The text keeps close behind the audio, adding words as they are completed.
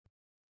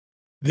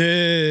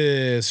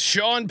This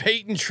Sean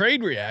Payton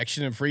trade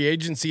reaction and free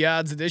agency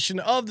odds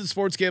edition of the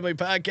Sports Gambling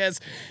Podcast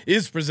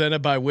is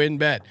presented by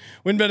WynnBET.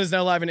 WynnBET is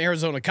now live in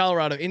Arizona,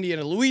 Colorado,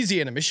 Indiana,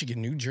 Louisiana,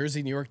 Michigan, New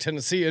Jersey, New York,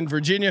 Tennessee, and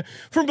Virginia.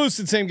 From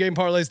boosted same game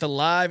parlays to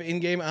live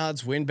in-game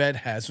odds, WynnBET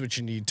has what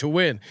you need to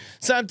win.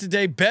 Sign up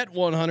today, bet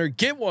 100,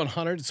 get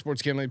 100 at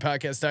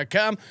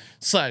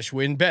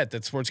sportsgamblingpodcast.com/WynnBET.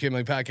 That's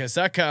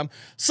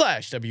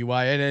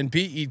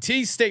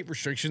sportsgamblingpodcast.com/WYNNBET. State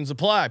restrictions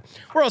apply.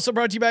 We're also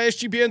brought to you by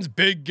SGPN's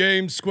Big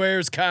Game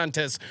Squares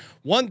contest.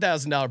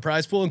 $1,000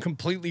 prize pool and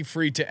completely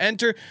free to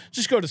enter.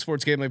 Just go to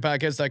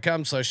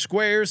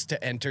sportsgamblingpodcast.com/squares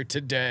to enter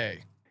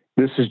today.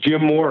 This is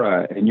Jim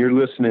Mora, and you're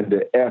listening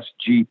to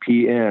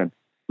SGPN.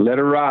 Let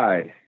it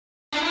ride.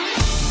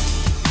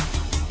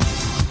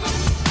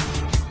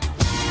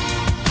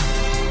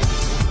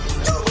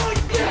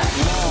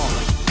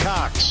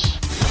 Cox.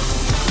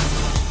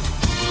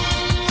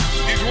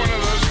 He's one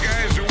of those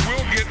guys who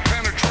will get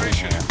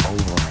penetration.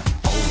 Over.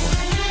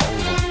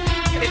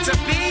 It's a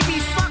baby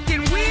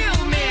fucking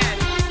wheel, man.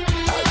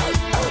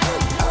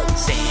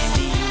 San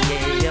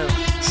Diego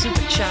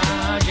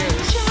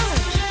Superchargers.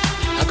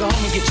 Now go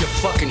home and get your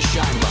fucking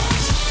shine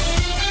box.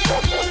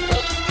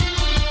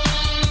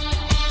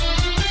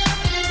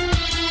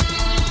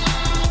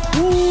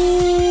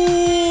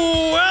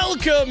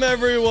 Welcome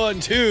everyone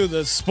to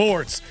the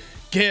Sports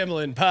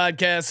Gambling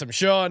Podcast. I'm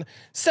Sean,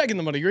 second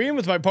the money green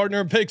with my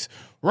partner in picks,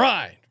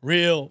 Ryan,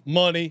 Real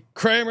Money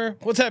Kramer.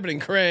 What's happening,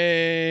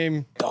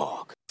 Kramer?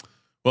 Dog.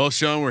 Well,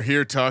 Sean, we're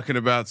here talking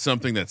about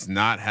something that's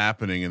not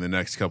happening in the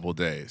next couple of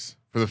days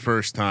for the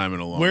first time in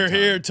a long time. We're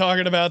here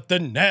talking about the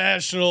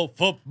National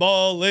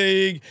Football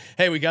League.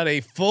 Hey, we got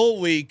a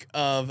full week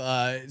of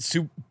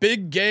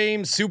big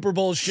game Super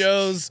Bowl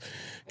shows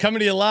coming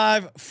to you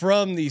live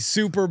from the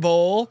Super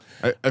Bowl.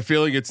 I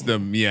feel like it's the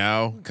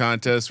meow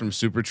contest from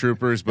Super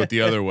Troopers, but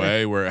the other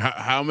way. Where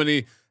how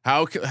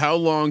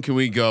long can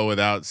we go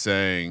without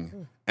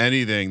saying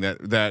anything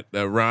that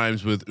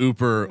rhymes with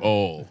ooper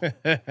ol?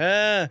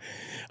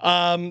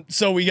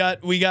 So we got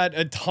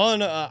a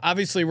ton.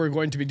 Obviously, we're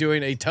going to be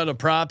doing a ton of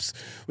props.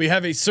 We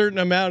have a certain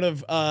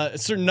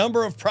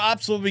number of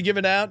props we'll be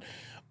giving out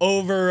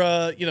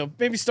over,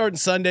 maybe starting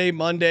Sunday,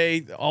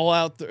 Monday, all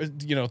out,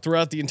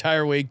 throughout the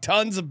entire week.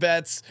 Tons of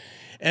bets.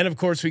 And of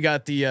course, we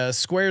got the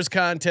Squares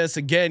contest.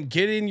 Again,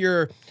 get in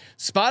your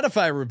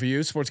Spotify review,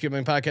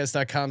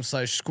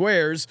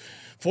 sportsgamblingpodcast.com/squares,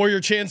 for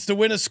your chance to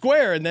win a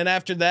square. And then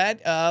after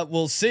that,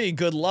 we'll see.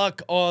 Good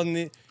luck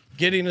on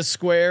getting a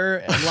square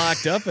and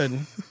locked up.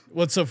 And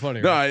what's so funny?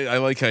 No, I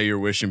like how you're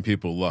wishing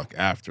people luck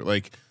after.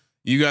 Like,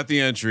 you got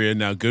the entry, and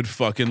now good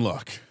fucking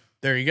luck.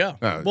 There you go.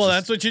 No, well,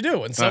 that's what you do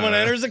when someone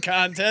enters a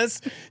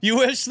contest. You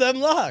wish them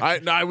luck. I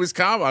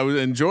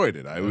enjoyed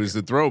it. I was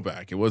the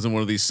throwback. It wasn't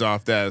one of these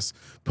soft ass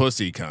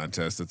pussy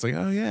contests. It's like,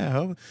 oh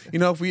yeah,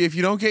 if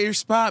you don't get your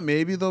spot,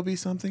 maybe there'll be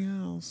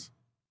something else.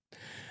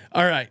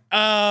 All right.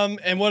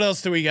 And what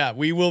else do we got?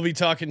 We will be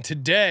talking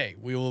today.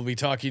 We will be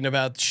talking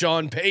about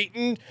Sean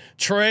Payton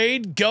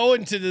trade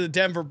going to the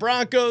Denver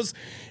Broncos,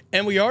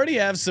 and we already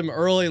have some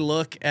early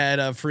look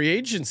at free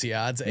agency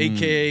odds,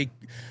 aka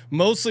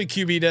mostly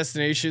QB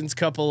destinations,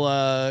 couple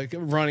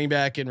running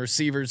back and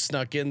receivers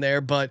snuck in there,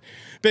 but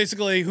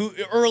basically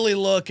early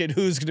look at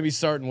who's going to be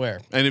starting where.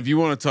 And if you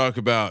want to talk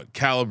about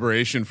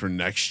calibration for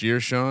next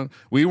year, Sean,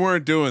 we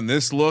weren't doing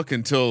this look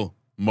until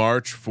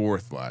March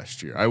 4th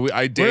last year.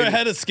 I dated, we're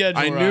ahead of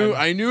schedule.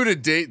 I knew to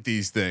date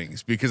these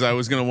things because I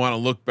was going to want to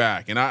look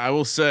back. And I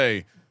will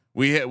say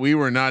we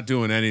were not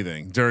doing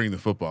anything during the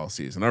football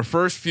season. Our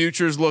first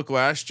futures look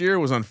last year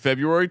was on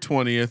February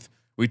 20th.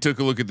 We took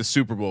a look at the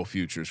Super Bowl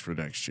futures for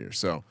next year.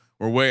 So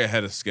we're way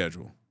ahead of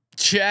schedule.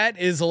 Chat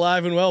is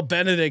alive and well.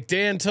 Benedict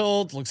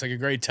Dantold looks like a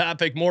great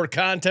topic. More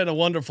content, a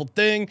wonderful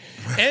thing.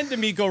 And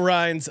D'Amico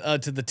Ryans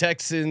to the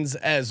Texans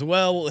as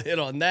well. We'll hit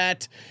on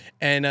that.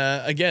 And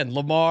again,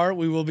 Lamar,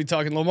 we will be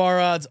talking Lamar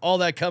odds, all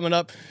that coming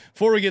up.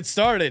 Before we get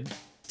started,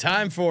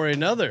 time for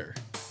another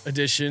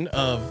edition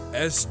of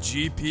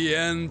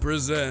SGPN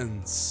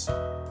presents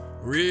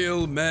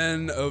Real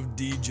Men of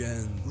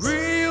Degens.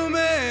 Real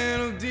Men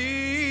of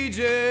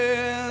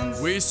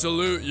Degens. We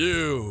salute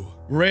you.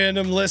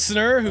 Random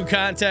listener who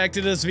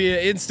contacted us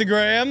via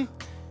Instagram.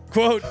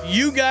 Quote,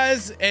 you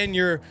guys and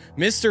your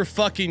Mr.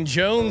 fucking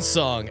Jones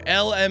song,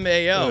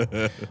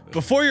 LMAO.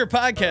 Before your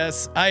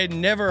podcast, I had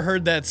never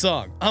heard that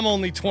song. I'm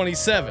only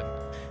 27.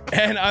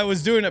 And I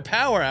was doing a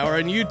power hour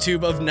on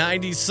YouTube of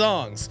 90s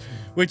songs,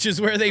 which is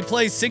where they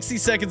play 60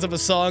 seconds of a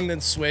song,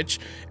 then switch.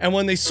 And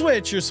when they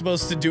switch, you're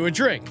supposed to do a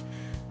drink.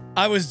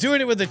 I was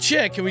doing it with a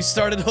chick and we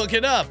started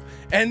hooking up.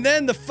 And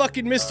then the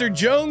fucking Mr.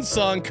 Jones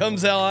song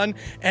comes on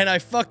and I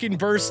fucking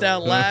burst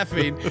out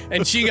laughing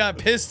and she got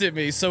pissed at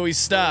me. So we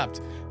stopped.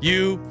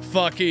 You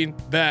fucking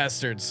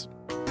bastards.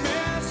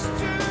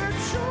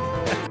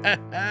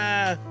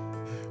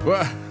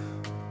 Well,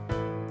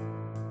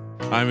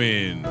 I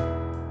mean,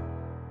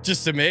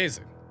 just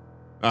amazing.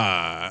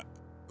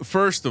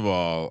 First of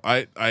all,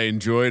 I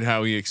enjoyed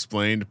how he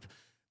explained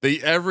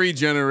Every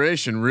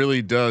generation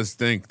really does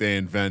think they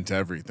invent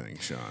everything,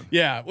 Sean.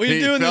 Yeah,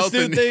 we're doing this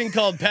new thing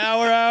called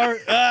Power Hour.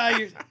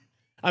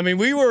 I mean,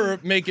 we were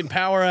making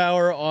Power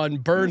Hour on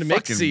burned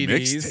mix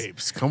CDs.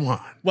 Mixtapes, come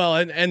on. Well,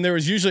 and there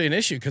was usually an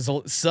issue because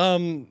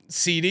some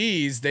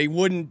CDs they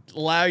wouldn't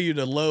allow you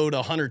to load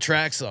 100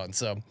 tracks on.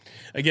 So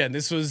again,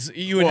 this was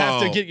you would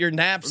have to get your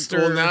Napster.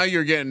 Well, now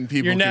you're getting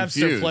people your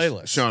Napster confused.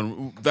 playlist.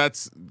 Sean,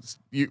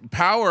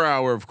 Power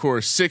Hour, of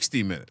course,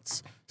 60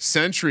 minutes.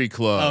 Century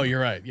Club. Oh, you're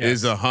right. Yes.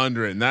 Is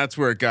 100, and that's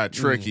where it got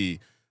tricky.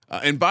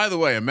 And by the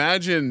way,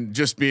 imagine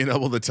just being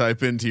able to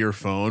type into your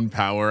phone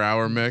Power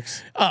Hour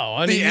mix. Oh,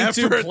 on the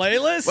YouTube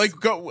playlist?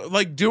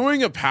 Like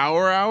doing a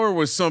Power Hour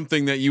was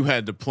something that you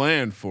had to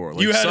plan for.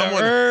 Like you had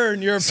to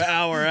earn your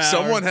Power Hour.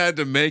 Someone had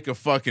to make a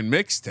fucking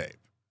mixtape.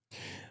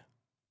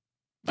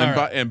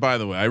 And by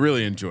the way, I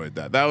really enjoyed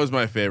that. That was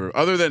my favorite.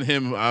 Other than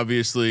him,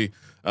 obviously,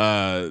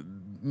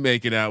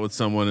 making out with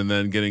someone and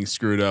then getting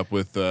screwed up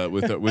with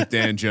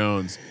Dan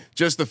Jones.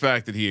 Just the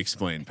fact that he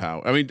explained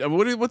power. I mean,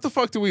 what the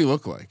fuck do we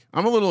look like?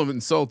 I'm a little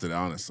insulted,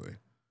 honestly.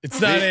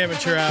 It's not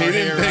amateur hour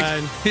here,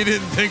 Ryan. He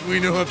didn't think we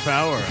knew what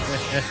power hour.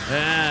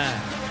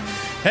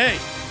 Hey,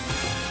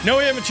 no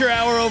amateur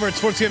hour over at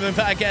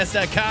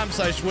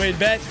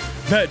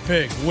sportsgamblingpodcast.com/WinBet. Bet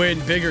big, win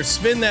bigger,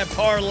 spin that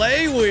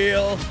parlay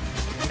wheel.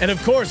 And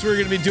of course, we're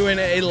going to be doing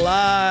a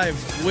live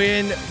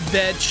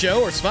WinBet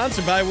show, or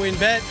sponsored by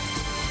WinBet,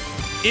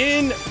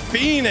 in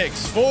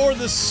Phoenix for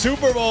the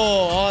Super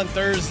Bowl on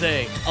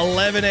Thursday,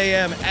 11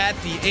 a.m.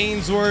 at the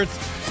Ainsworth.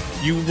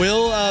 You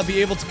will be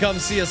able to come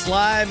see us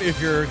live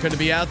if you're going to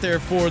be out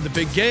there for the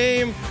big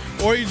game,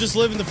 or you just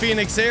live in the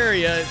Phoenix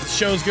area. The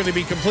show's going to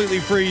be completely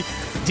free.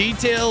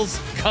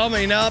 Details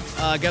coming up.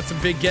 Got some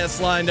big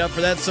guests lined up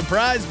for that.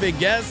 Surprise big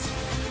guests.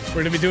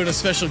 We're going to be doing a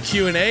special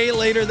Q&A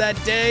later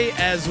that day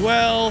as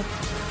well.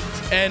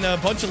 And a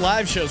bunch of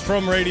live shows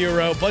from Radio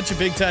Row. A bunch of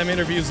big time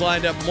interviews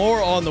lined up.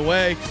 More on the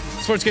way.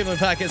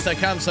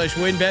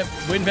 SportsGamblingPodcast.com/WinBet.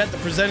 WinBet, the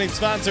presenting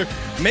sponsor,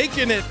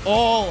 making it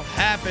all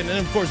happen. And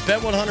of course,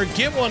 bet 100,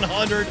 get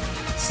 100.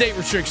 State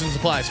restrictions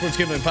apply.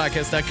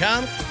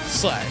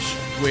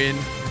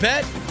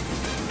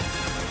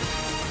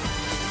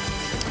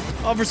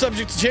 SportsGamblingPodcast.com/WinBet. Offer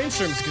subject to change,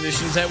 terms and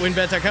conditions at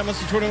WinBet.com.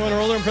 Must be 21 or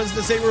older and present in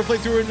the state where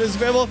playthrough is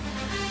available.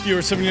 If you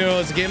or somebody you know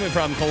has a gambling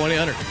problem, call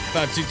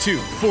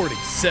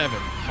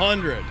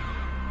 1-800-522-4700.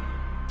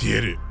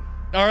 Get it.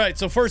 All right,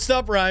 so first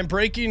up, Ryan,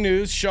 breaking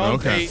news. Sean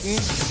Payton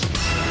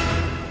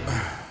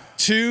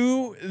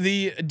to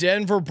the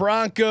Denver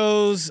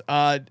Broncos.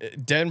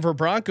 Denver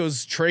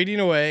Broncos trading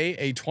away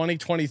a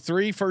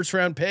 2023 first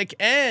round pick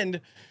and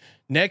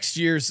next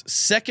year's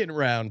second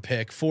round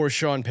pick for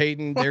Sean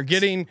Payton. What? They're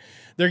getting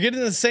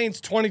the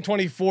Saints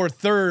 2024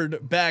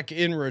 third back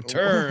in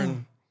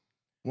return.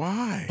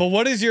 Why? But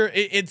what is your?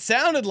 It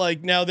sounded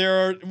like now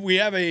we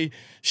have a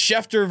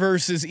Schefter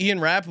versus Ian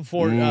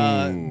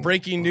Rappaport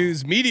breaking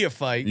news media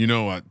fight. You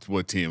know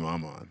what team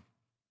I'm on?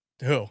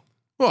 Who?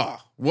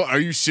 Well, what are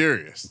you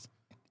serious?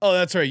 Oh,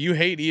 that's right. You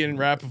hate Ian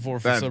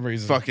Rappaport for some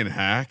reason. Fucking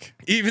hack.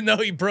 Even though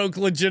he broke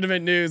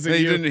legitimate news,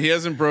 and he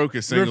hasn't broke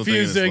a single thing.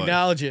 Refused to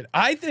acknowledge it.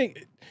 I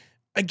think,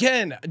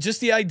 again,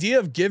 just the idea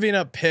of giving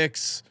up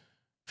picks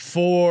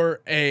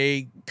for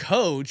a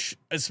coach,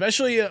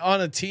 especially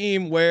on a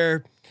team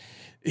where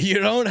you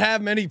don't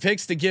have many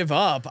picks to give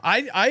up.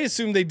 I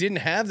assume they didn't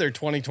have their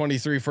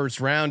 2023 first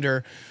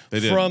rounder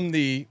from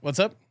the what's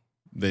up?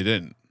 They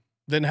didn't.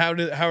 Then how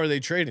are they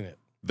trading it?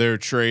 They're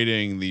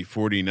trading the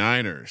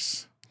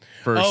 49ers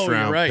first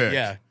round pick.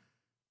 Yeah.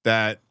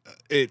 That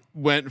it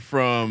went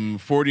from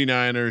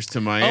 49ers to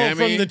Miami. Oh,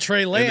 from the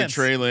Trey Lance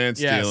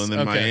deal, and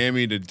then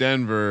Miami to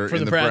Denver for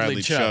the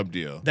Bradley Chubb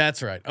deal.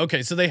 That's right.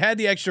 Okay, so they had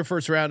the extra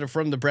first rounder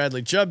from the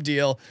Bradley Chubb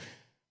deal.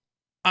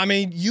 I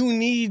mean, you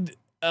need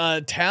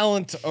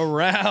talent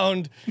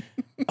around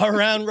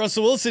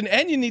Russell Wilson,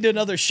 and you need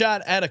another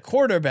shot at a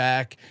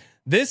quarterback.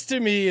 This to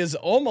me is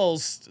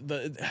almost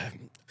the.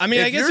 I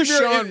mean, I guess if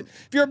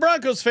you're a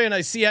Broncos fan,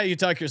 I see how you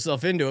talk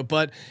yourself into it,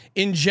 but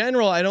in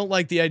general, I don't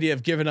like the idea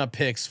of giving up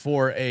picks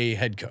for a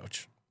head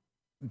coach.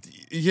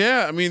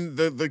 Yeah, I mean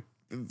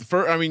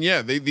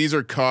these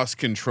are cost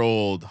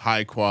controlled,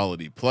 high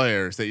quality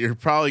players that you're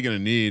probably going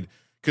to need.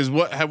 Because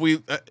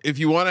if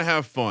you want to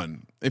have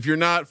fun, if you're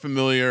not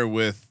familiar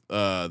with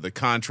the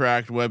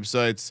contract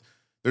websites,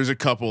 there's a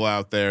couple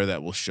out there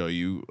that will show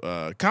you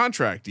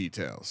contract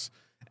details.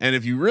 And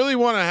if you really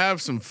want to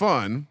have some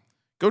fun,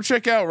 go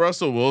check out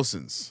Russell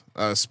Wilson's.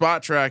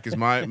 Spot Track is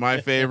my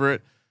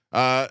favorite.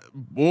 Oh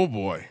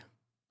boy,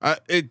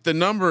 the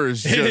number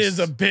is just, it is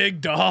a big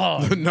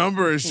dog. The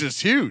number is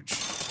just huge.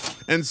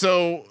 And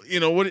so,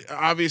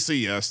 obviously,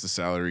 yes, the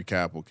salary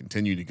cap will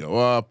continue to go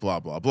up, blah,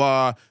 blah,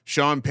 blah.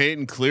 Sean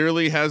Payton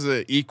clearly has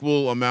an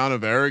equal amount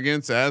of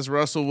arrogance as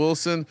Russell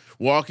Wilson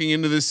walking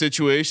into this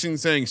situation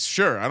saying,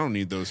 sure, I don't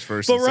need those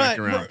first and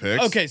second round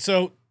picks. Okay.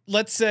 So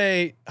let's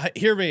say,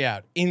 hear me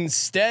out.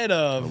 Instead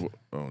of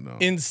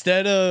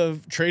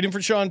trading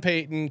for Sean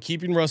Payton,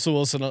 keeping Russell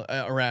Wilson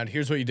around,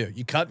 here's what you do.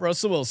 You cut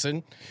Russell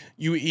Wilson.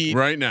 You eat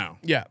right now.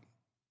 Yeah.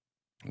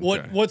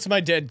 What's my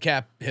dead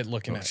cap hit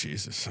looking at?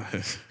 Jesus.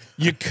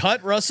 You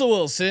cut Russell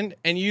Wilson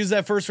and you use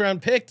that first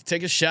round pick to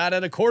take a shot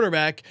at a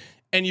quarterback,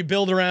 and you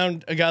build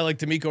around a guy like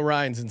DeMeco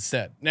Ryans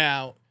instead.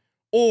 Now,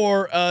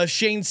 or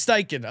Shane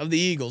Steichen of the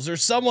Eagles, or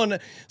someone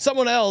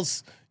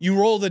else you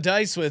roll the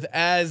dice with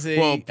as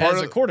a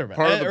quarterback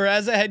or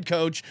as a head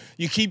coach.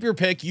 You keep your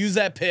pick, use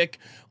that pick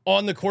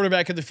on the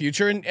quarterback of the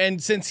future,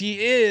 and since he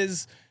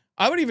is,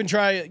 I would even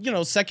try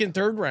second,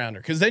 third rounder,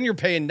 because then you're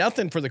paying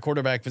nothing for the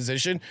quarterback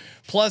position.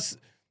 Plus,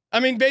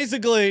 I mean,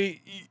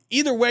 basically,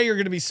 either way, you're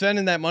going to be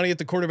spending that money at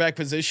the quarterback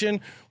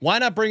position. Why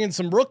not bring in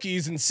some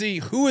rookies and see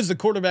who is the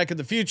quarterback of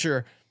the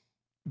future?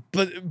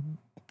 But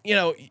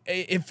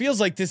it feels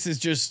like this is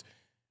just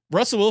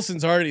Russell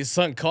Wilson's already a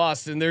sunk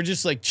cost, and they're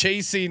just like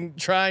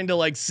trying to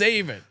like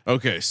save it.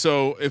 Okay,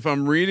 so if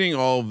I'm reading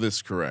all of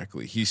this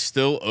correctly, he's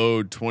still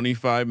owed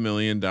 $25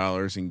 million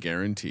in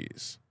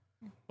guarantees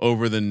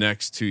over the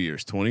next 2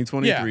 years,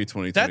 2023,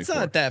 2024. That's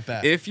not that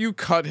bad. If you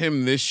cut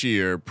him this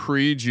year,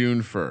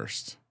 pre-June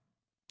 1st,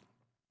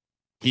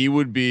 he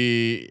would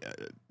be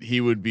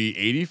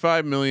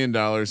 $85 million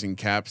in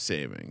cap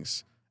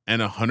savings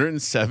and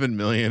 $107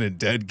 million in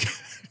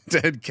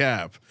dead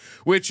cap,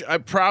 which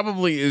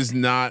probably is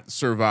not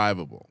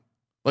survivable.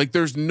 Like,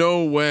 there's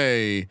no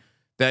way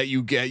that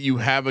you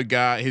have a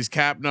guy, his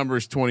cap number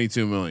is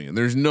 22 million.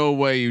 There's no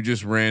way you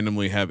just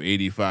randomly have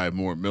 85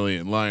 more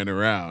million lying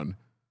around.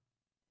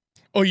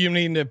 Oh, you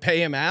mean to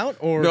pay him out,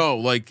 or no?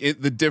 Like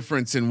the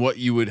difference in what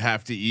you would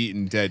have to eat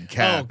in dead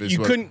cap. Oh, you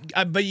couldn't,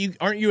 but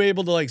aren't you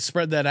able to like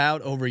spread that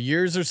out over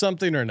years or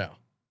something, or no?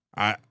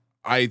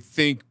 I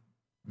think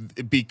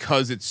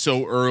because it's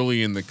so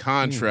early in the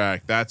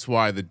contract, that's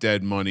why the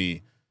dead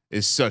money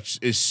is so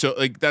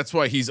like, that's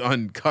why he's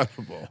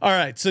uncuttable. All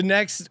right. So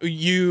next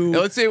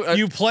let's say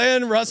you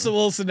plan Russell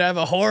Wilson to have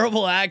a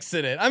horrible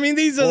accident. I mean,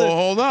 these are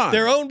hold on.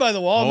 They're owned by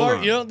the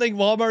Walmart. You don't think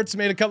Walmart's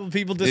made a couple of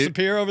people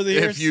disappear over the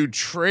years? If you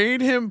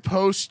trade him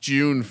post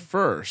June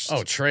 1st.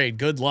 Oh, trade.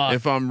 Good luck.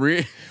 If I'm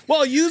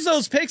well, use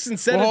those picks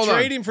instead of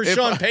trading for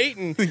Sean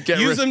Payton.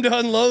 Use them to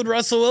unload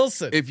Russell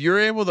Wilson. If you're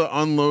able to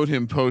unload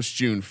him post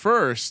June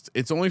 1st,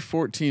 it's only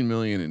 14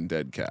 million in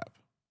dead cap.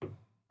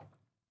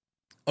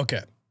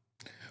 Okay.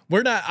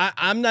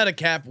 I'm not a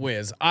cap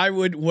whiz. I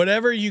would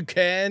whatever you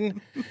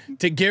can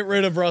to get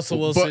rid of Russell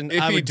Wilson. But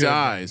if he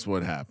dies,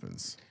 what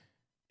happens?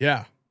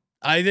 Yeah,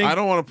 I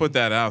don't want to put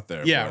that out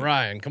there. Yeah,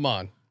 Ryan, come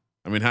on.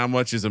 I mean, how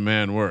much is a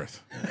man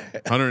worth?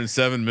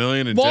 107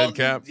 million in dead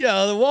cap.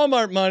 Yeah, the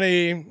Walmart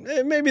money.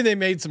 Maybe they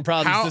made some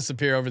problems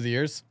disappear over the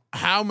years.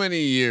 How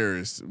many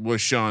years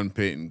was Sean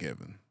Payton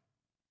given?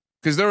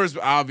 Because there was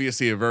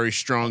obviously a very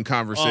strong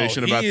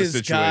conversation about the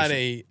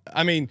situation.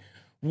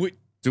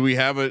 Do we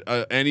have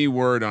any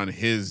word on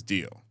his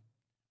deal?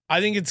 I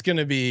think it's going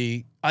to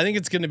be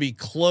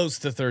close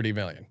to 30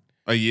 million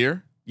a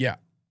year. Yeah.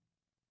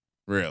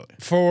 Really?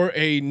 For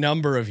a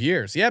number of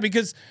years. Yeah.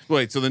 Because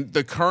wait, so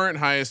the current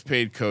highest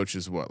paid coach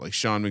is what? Like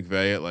Sean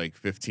McVay at like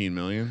 15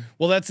 million?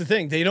 Well, that's the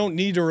thing. They don't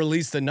need to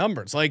release the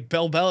numbers. Like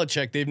Bill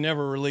Belichick, they've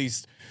never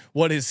released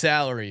what his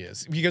salary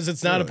is because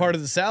it's not a part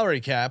of the salary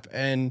cap,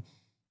 and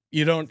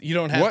you don't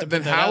have to.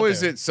 Then how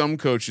is it some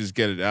coaches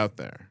get it out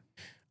there?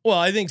 Well,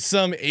 I think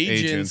some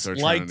agents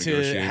like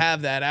to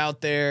have that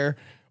out there,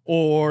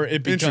 or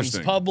it becomes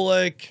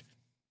public.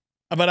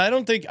 But I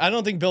don't think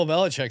Bill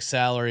Belichick's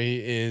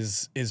salary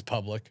is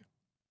public.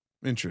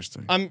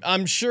 Interesting.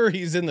 I'm sure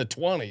he's in the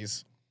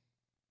 20s.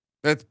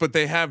 But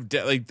they have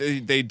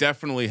they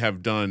definitely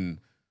have done.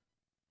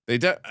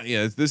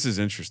 This is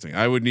interesting.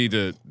 I would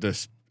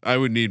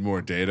need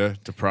more data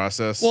to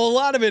process. Well, a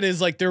lot of it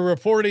is like they're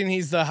reporting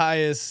he's the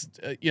highest,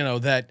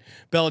 that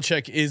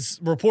Belichick is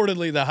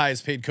reportedly the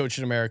highest paid coach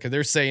in America.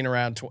 They're saying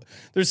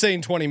they're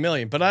saying 20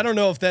 million, but I don't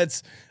know if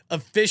that's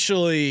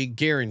officially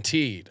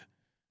guaranteed.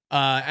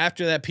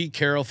 After that, Pete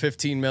Carroll,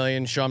 15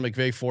 million, Sean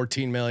McVay,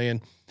 14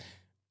 million.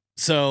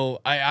 So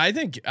I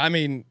think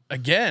Sean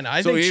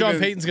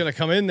Payton's going to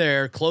come in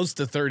there close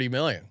to 30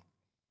 million.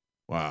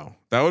 Wow.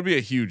 That would be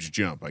a huge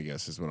jump, I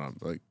guess is what I'm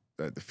like.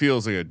 That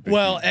feels like a big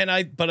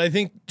but I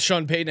think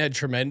Sean Payton had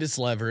tremendous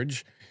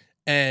leverage,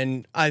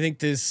 and I think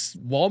this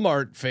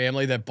Walmart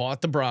family that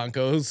bought the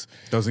Broncos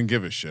doesn't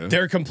give a shit.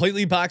 They're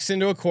completely boxed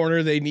into a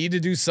corner. They need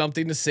to do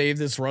something to save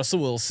this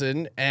Russell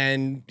Wilson,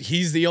 and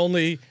he's the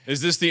only.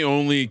 Is this the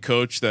only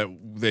coach that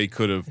they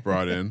could have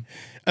brought in?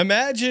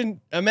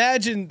 Imagine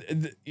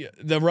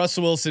the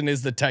Russell Wilson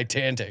is the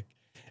Titanic,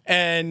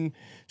 and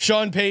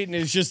Sean Payton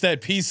is just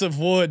that piece of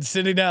wood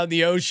sitting out in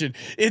the ocean.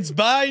 It's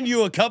buying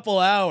you a couple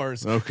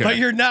hours, but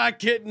you're not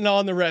getting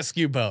on the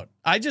rescue boat.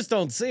 I just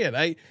don't see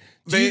it.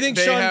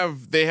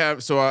 They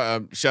have.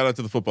 So shout out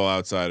to the Football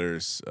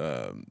Outsiders.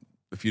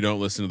 If you don't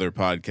listen to their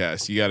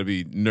podcast, you got to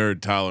be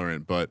nerd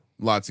tolerant, but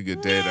lots of good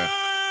data.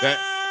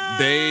 That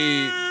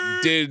they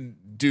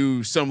did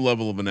do some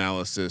level of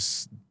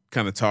analysis,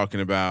 kind of talking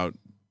about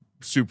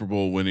Super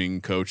Bowl winning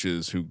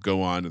coaches who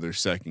go on to their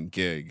second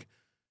gig.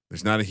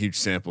 There's not a huge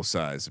sample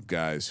size of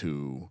guys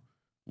who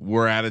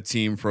were at a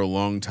team for a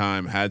long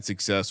time, had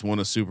success, won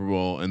a Super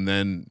Bowl, and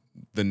then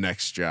the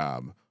next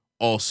job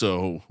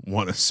also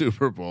won a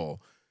Super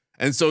Bowl.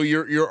 And so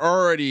you're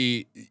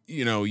already,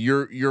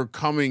 you're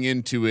coming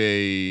into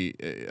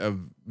a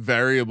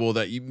variable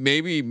that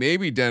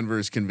maybe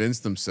Denver's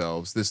convinced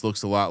themselves this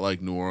looks a lot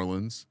like New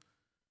Orleans.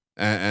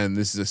 And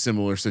this is a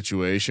similar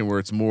situation where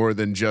it's more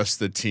than just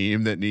the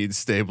team that needs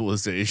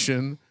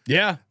stabilization.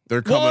 Yeah.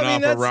 They're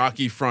coming off a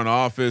rocky front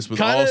office with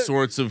all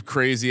sorts of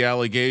crazy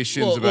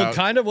allegations about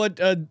kind of what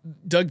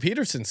Doug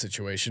Peterson's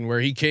situation,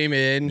 where he came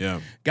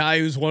in, guy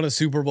who's won a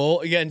Super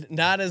Bowl. Again,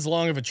 not as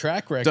long of a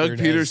track record. Doug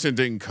Peterson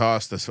didn't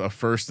cost us a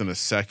first and a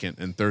second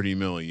and $30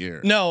 million a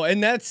year. No,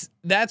 and that's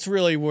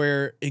really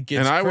where it gets.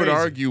 And I would crazy.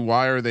 argue,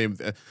 why are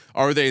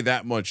they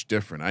that much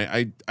different?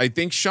 I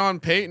think Sean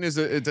Payton is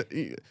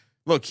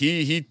look,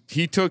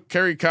 he took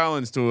Kerry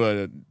Collins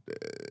to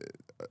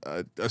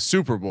a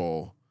Super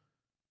Bowl.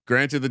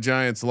 Granted, the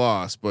Giants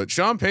lost, but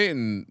Sean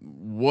Payton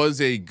was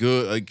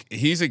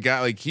he's a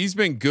guy, he's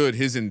been good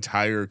his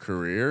entire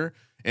career.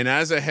 And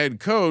as a head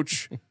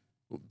coach,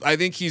 I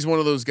think he's one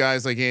of those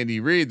guys like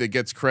Andy Reid that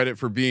gets credit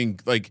for being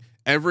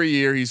every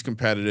year he's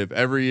competitive.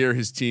 Every year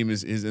his team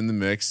is in the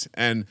mix,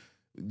 and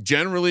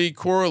generally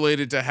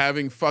correlated to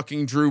having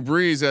fucking Drew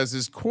Brees as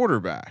his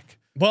quarterback.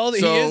 Well,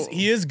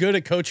 he is good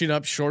at coaching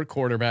up short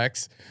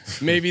quarterbacks.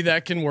 Maybe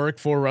that can work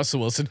for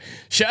Russell Wilson.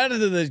 Shout out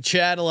to the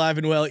chat, alive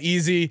and well.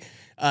 Easy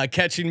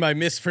catching my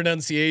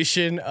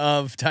mispronunciation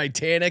of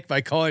Titanic by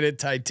calling it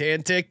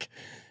Titanic.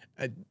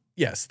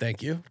 Yes,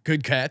 thank you.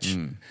 Good catch.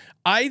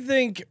 I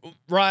think,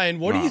 Ryan,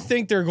 what do you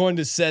think they're going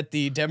to set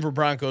the Denver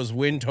Broncos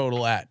win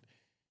total at?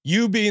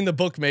 You being the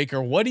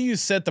bookmaker, what do you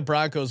set the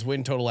Broncos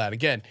win total at?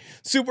 Again,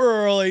 super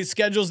early,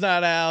 schedule's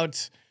not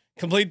out,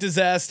 complete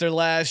disaster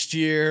last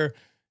year.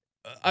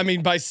 I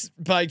mean,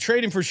 by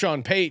trading for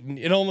Sean Payton,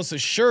 it almost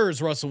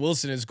assures Russell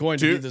Wilson is going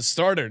to be the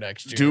starter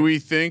next year. Do we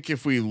think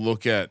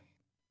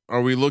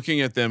are we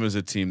looking at them as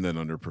a team that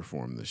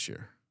underperformed this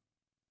year?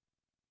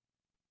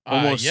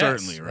 Almost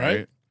certainly,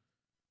 right?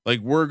 Like,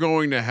 we're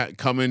going to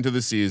come into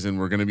the season,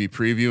 we're going to be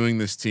previewing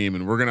this team,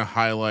 and we're going to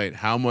highlight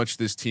how much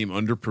this team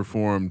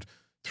underperformed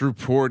through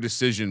poor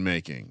decision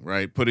making,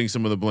 right? Putting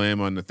some of the blame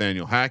on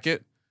Nathaniel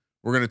Hackett.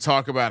 We're going to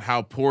talk about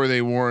how poor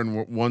they were in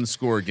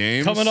one-score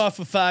games, coming off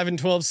a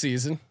 5-12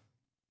 season.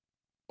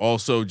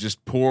 Also,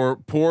 just poor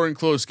in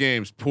close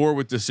games, poor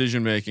with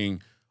decision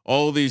making.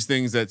 All of these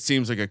things that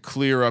seems like a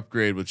clear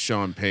upgrade with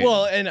Sean Payton.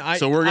 Well, and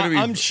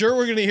I'm sure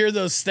we're going to hear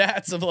those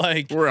stats of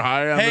we're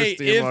high on this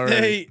team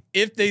already.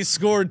 If they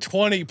scored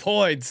 20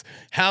 points,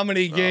 how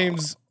many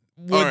games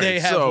would they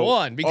have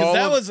won?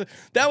 Because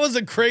that was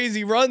a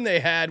crazy run they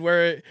had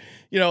where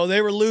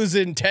they were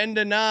losing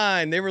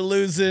 10-9. They were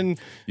losing.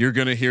 You're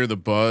going to hear the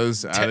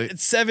buzz.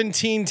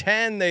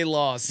 17-10 they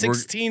lost.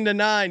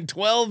 16-9.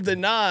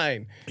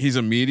 12-9. He's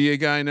a media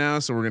guy now,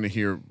 so we're going to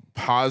hear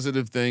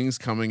positive things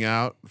coming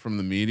out from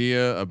the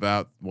media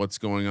about what's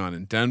going on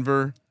in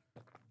Denver.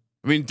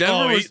 I mean,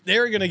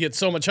 they're going to get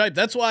so much hype.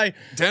 That's why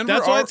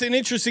it's an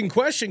interesting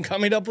question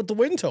coming up with the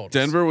win totals.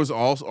 Denver was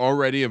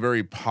already a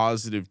very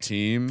positive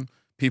team.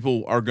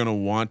 People are going to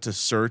want to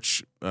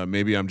search.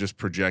 Maybe I'm just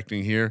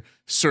projecting here.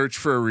 Search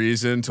for a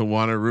reason to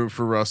want to root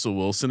for Russell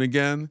Wilson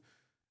again.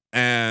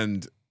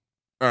 And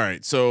all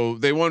right, so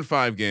they won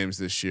 5 games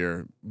this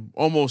year.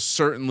 Almost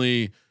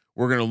certainly,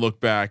 we're going to look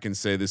back and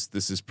say this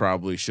is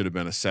probably should have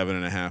been a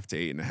 7.5 to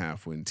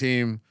 8.5 win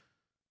team.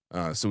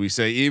 So we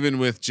say even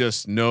with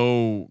just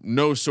no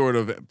sort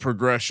of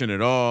progression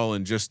at all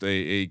and just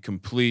a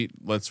complete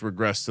let's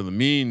regress to the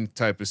mean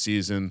type of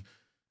season,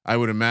 I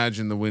would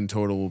imagine the win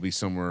total will be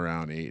somewhere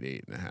around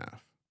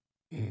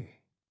 8.5.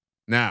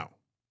 Now,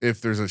 if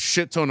there's a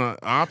shit ton of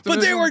optimism,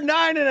 but they were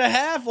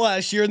 9.5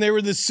 last year and they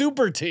were the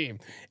super team.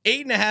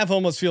 8.5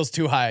 almost feels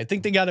too high. I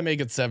think they got to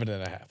make it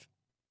 7.5.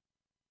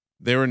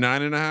 They were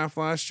 9.5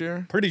 last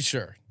year. Pretty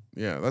sure.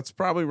 Yeah, that's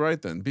probably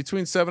right then.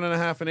 Between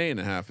 7.5 and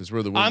 8.5 is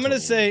where the win I'm gonna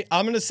say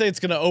it's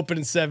gonna open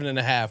in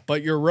 7.5.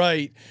 But you're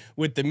right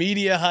with the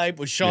media hype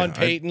with Sean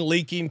Payton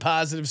leaking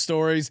positive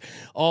stories.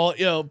 All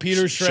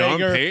Peter Schrager, Sean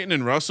Payton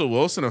and Russell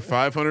Wilson, a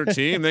 500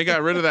 team. They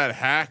got rid of that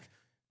hack.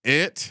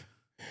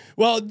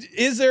 Well,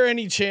 is there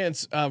any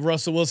chance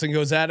Russell Wilson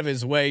goes out of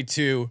his way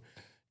to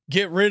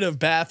get rid of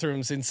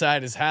bathrooms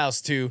inside his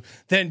house to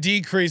then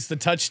decrease the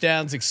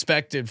touchdowns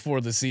expected for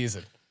the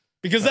season?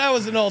 Because that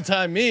was an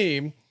all-time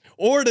meme.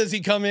 Or does he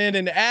come in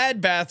and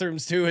add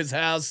bathrooms to his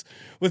house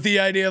with the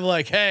idea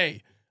of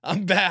hey,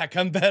 I'm back,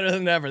 I'm better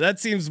than ever? That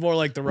seems more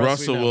like the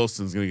Russell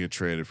Wilson's going to get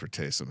traded for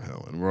Taysom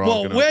Hill, and we're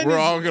all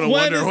going to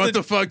wonder what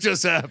the fuck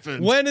just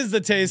happened. When is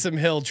the Taysom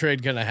Hill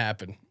trade going to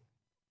happen?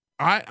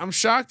 I'm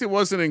shocked it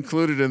wasn't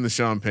included in the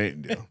Sean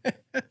Payton deal.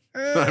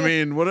 I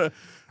mean,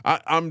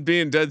 I'm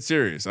being dead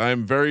serious. I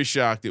am very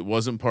shocked it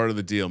wasn't part of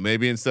the deal.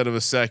 Maybe instead of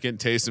a second,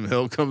 Taysom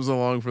Hill comes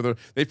along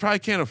they probably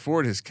can't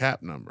afford his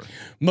cap number.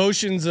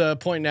 Motions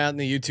pointing out in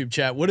the YouTube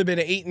chat would have been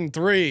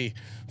 8-3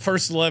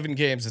 first 11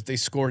 games if they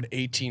scored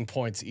 18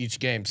 points each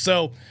game.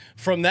 So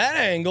from that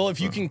angle,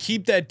 if you can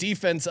keep that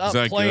defense up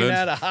playing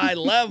at a high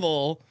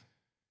level.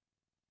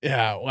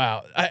 Yeah.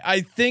 Wow.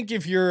 I think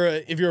if you're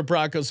a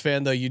Broncos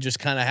fan though, you just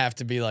kind of have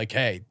to be like,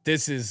 hey,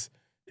 this is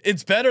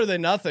it's better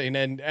than nothing,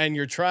 and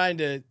you're trying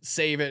to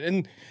save it.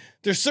 And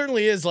there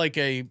certainly is like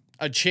a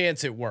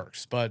chance it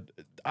works, but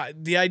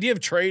the idea of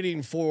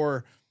trading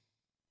for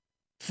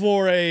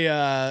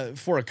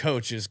a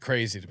coach is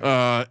crazy to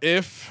me.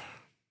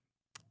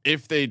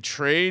 If they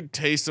trade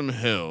Taysom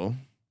Hill,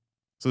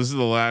 so this is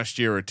the last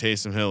year where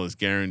Taysom Hill is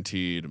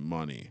guaranteed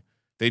money.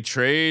 They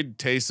trade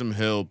Taysom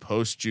Hill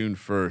post June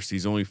 1st.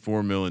 He's only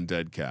 $4 million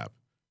dead cap,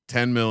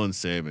 $10 million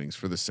savings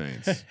for the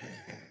Saints.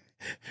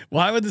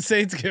 Why would the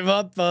Saints give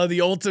up the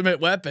ultimate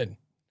weapon?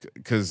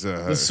 Because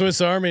The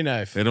Swiss Army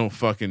knife. they don't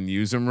fucking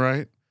use him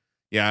right.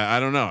 Yeah, I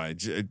don't know.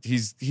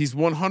 He's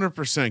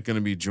 100% going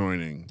to be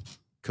joining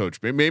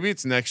Coach. Maybe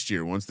it's next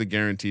year. Once the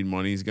guaranteed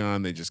money's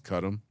gone, they just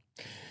cut him.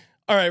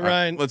 All right,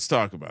 Ryan. Let's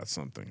talk about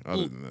something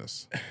other than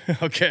this.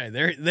 Okay,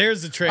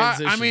 there's the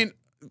transition. I mean,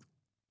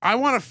 I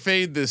want to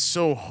fade this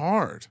so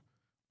hard.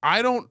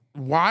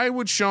 Why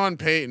would Sean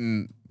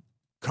Payton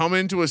come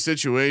into a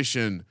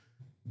situation,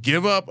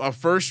 give up a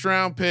first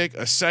round pick,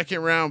 a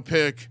second round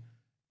pick,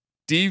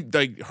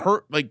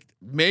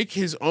 make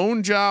his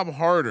own job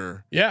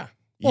harder? Yeah.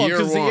 Well,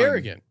 because the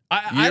arrogant.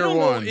 I don't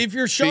know if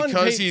you're Sean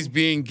because Payton, he's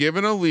being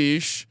given a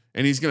leash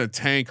and he's going to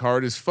tank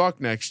hard as fuck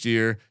next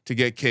year to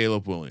get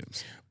Caleb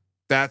Williams.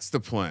 That's the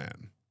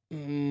plan.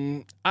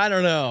 I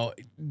don't know.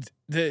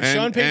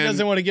 Sean Payton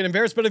doesn't want to get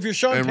embarrassed, but if you're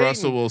Sean and Payton,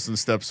 Russell Wilson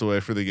steps away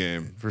for the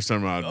game for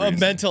some odd reason.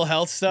 Mental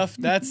health stuff.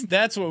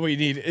 That's what we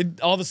need.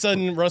 All of a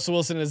sudden, Russell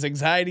Wilson has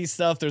anxiety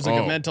stuff. There's like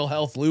a mental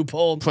health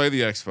loophole. Play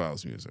the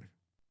X-Files music.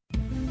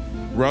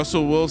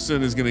 Russell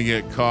Wilson is going to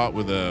get caught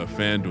with a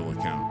FanDuel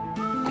account.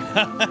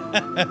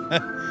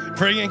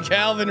 Bring in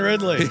Calvin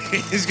Ridley.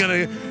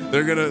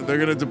 They're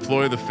gonna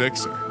deploy the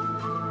fixer.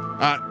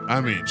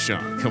 I mean,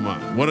 Sean, come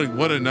on.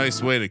 What a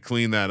nice way to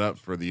clean that up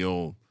for the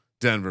old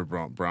Denver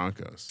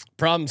Broncos.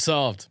 Problem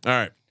solved. All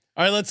right.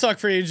 Let's talk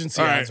free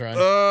agency odds,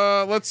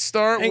 Ryan. Let's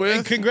start with.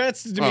 And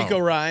congrats to D'Amico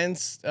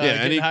Ryans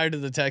getting hired to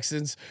the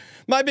Texans.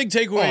 My big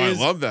takeaway is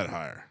I love that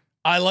hire.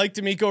 I like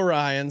D'Amico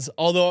Ryans,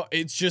 although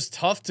it's just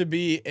tough to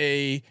be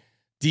a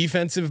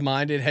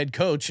defensive-minded head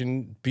coach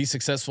and be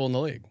successful in the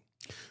league.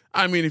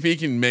 I mean, if he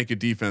can make a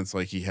defense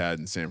like he had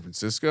in San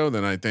Francisco,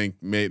 then I think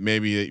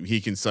maybe he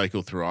can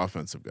cycle through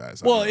offensive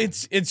guys. Well,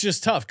 it's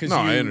just tough because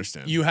I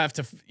understand. You have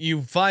to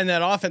find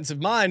that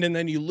offensive mind, and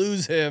then you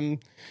lose him,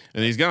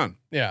 and he's gone.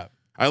 Yeah,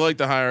 I like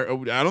the hire.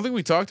 I don't think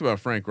we talked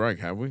about Frank Reich,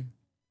 have we?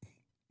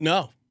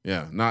 No.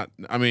 Yeah, not.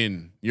 I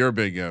mean, you're a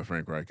big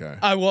Frank Reich guy.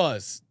 I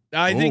was.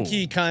 I think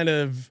he kind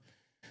of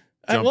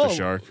jumped the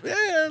shark.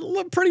 Yeah,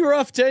 pretty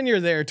rough tenure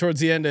there towards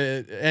the end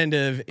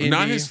of Indy.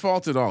 Not his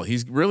fault at all.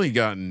 He's really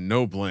gotten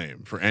no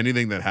blame for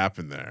anything that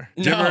happened there.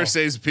 Jim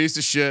Irsay's a piece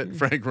of shit.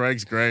 Frank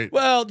Reich's great.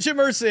 Well, Jim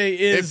Irsay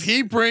is. If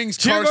he brings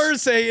Jim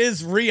Irsay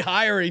is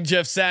rehiring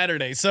Jeff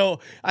Saturday, so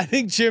I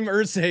think Jim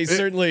Irsay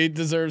certainly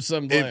deserves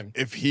some blame.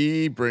 If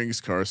he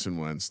brings Carson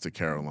Wentz to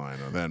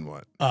Carolina, then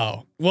what?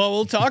 Oh, well,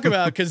 we'll talk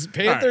about because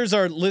Panthers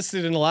are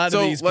listed in a lot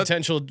of these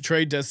potential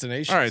trade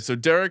destinations. All right, so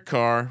Derek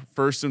Carr,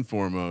 first and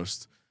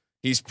foremost.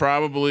 He's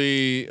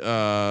probably,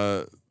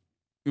 we'll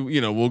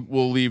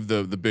leave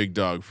the big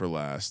dog for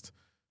last,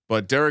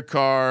 but Derek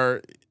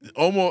Carr,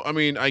 almost. I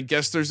mean, I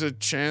guess there's a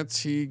chance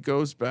he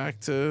goes back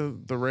to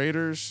the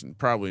Raiders.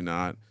 Probably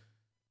not.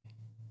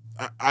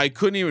 I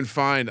couldn't even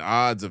find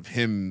odds of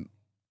him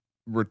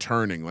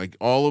returning. Like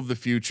all of the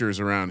futures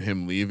around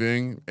him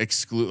leaving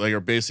or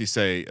basically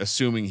say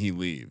assuming he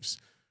leaves.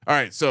 All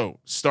right, so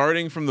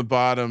starting from the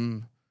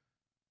bottom,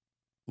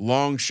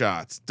 long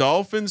shots.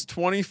 Dolphins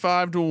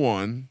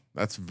 25-1.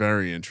 That's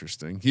very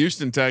interesting.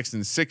 Houston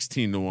Texans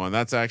 16-1.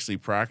 That's actually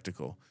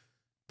practical.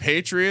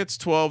 Patriots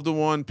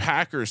 12-1.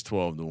 Packers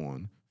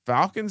 12-1.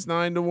 Falcons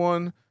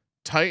 9-1.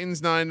 Titans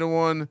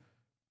 9-1.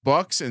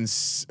 Bucks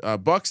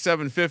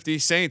 750.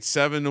 Saints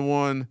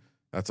 7-1.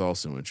 That's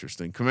also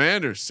interesting.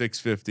 Commanders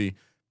 650.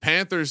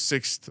 Panthers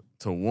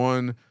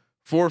 6-1.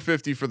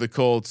 450 for the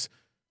Colts.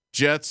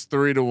 Jets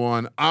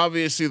 3-1.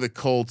 Obviously the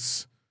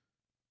Colts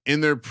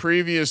in their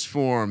previous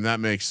form,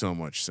 that makes so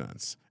much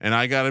sense. And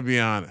I got to be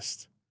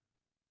honest.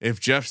 If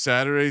Jeff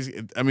Saturday's,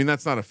 I mean,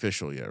 that's not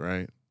official yet,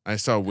 right? I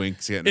saw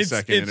Winks getting a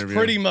second interview. It's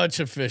pretty much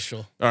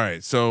official. All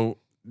right. So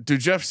do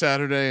Jeff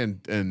Saturday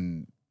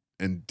and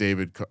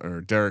Derek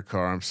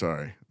Carr, I'm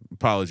sorry.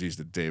 Apologies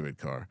to David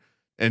Carr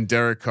and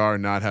Derek Carr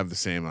not have the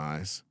same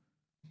eyes.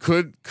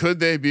 Could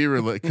they be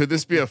could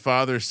this be a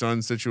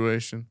father-son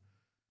situation?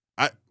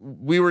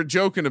 We were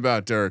joking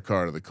about Derek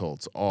Carr to the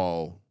Colts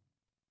all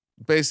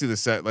basically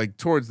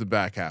towards the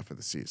back half of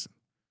the season.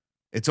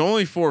 It's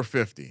only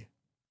 450.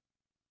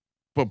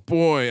 But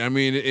boy, I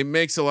mean, it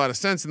makes a lot of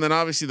sense. And then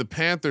obviously the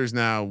Panthers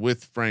now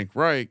with Frank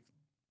Reich.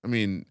 I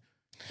mean,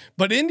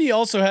 but Indy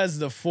also has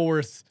the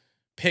 4th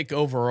pick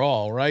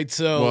overall, right?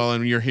 So well,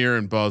 and you're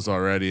hearing buzz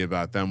already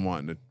about them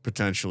wanting to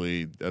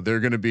potentially.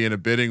 They're going to be in a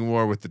bidding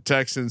war with the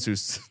Texans,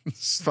 who's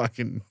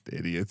fucking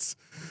idiots,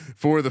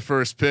 for the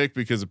first pick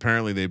because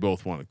apparently they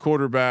both want a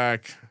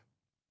quarterback.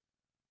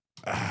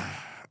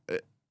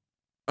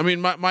 I mean,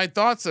 my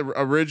thoughts are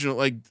original.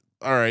 Like,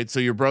 all right, so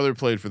your brother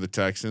played for the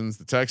Texans.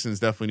 The Texans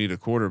definitely need a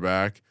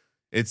quarterback.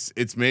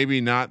 It's maybe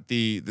not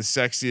the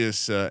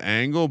sexiest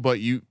angle, but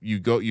you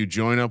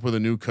join up with a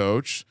new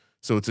coach,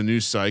 so it's a new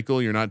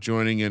cycle. You're not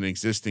joining an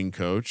existing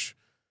coach,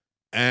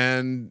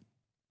 and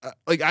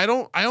like I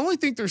only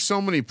think there's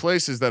so many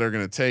places that are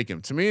going to take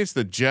him. To me, it's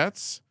the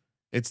Jets,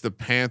 it's the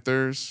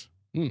Panthers,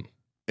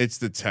 it's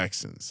the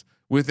Texans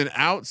with an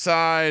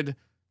outside.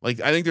 Like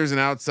I think there's an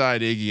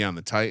outside Iggy on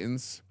the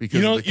Titans because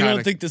you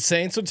don't think the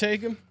Saints will take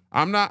him?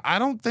 I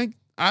don't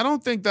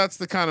think that's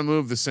the kind of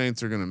move the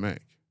Saints are going to make.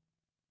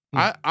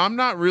 I'm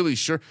not really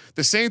sure.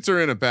 The Saints are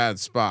in a bad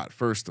spot.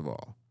 First of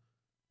all,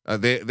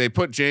 they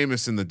put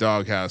Jameis in the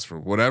doghouse for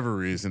whatever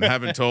reason.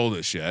 Haven't told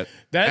us yet.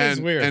 That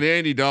is weird. And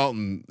Andy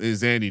Dalton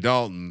is Andy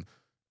Dalton.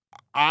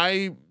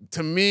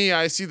 To me,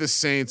 I see the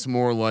Saints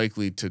more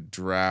likely to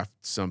draft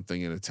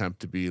something and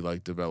attempt to be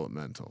like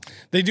developmental.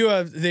 They do.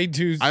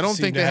 I don't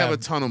think they have a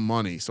ton of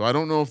money, so I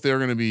don't know if they're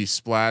going to be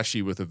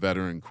splashy with a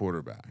veteran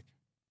quarterback.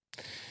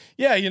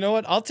 Yeah, you know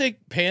what? I'll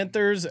take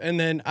Panthers, and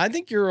then I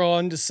think you're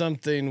on to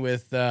something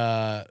with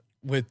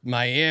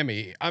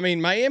Miami. I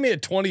mean, Miami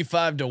at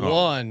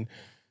 25-1.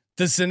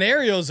 The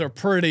scenarios are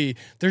pretty.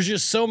 There's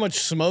just so much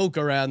smoke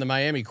around the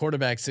Miami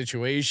quarterback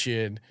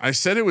situation. I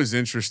said it was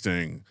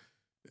interesting,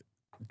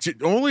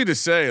 only to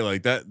say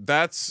like that.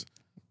 That's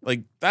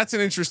an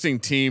interesting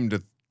team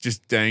to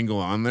just dangle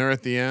on there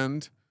at the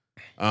end.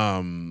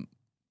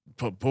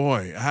 But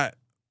boy,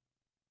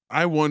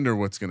 I wonder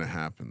what's going to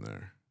happen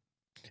there.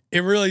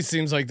 It really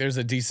seems like there's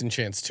a decent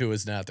chance Tua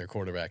is not their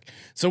quarterback.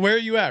 So where are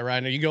you at,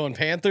 Ryan? Are you going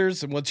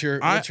Panthers? And what's your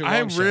long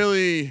shot?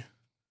 Really,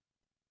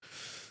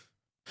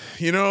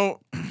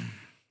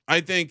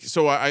 I think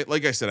so.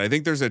 Like I said, I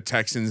think there's a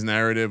Texans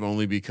narrative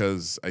only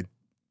because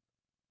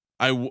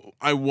I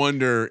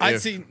wonder.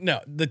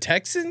 The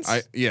Texans.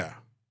 I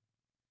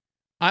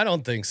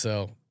don't think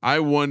so. I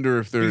wonder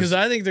if there's because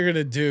I think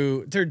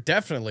they're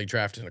definitely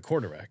drafting a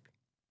quarterback.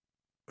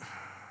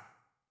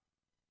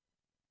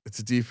 It's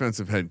a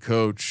defensive head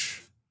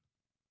coach.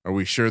 Are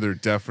we sure they're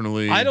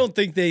definitely? I don't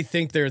think they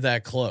think they're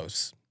that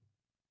close.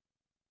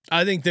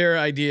 I think their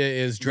idea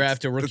is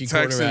draft a rookie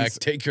quarterback,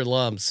 take your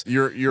lumps.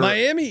 You're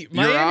Miami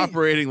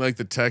operating like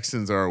the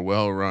Texans are a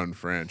well-run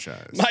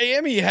franchise.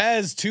 Miami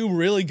has two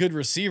really good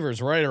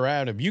receivers right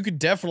around him. You could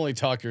definitely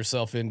talk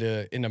yourself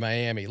into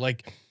Miami.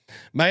 Like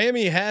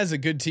Miami has a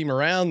good team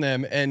around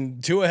them,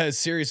 and Tua has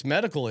serious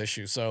medical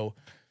issues. So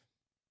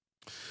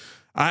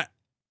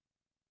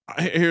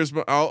here's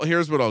what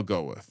I'll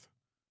go with.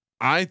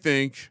 I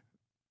think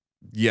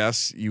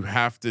yes, you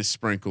have to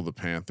sprinkle the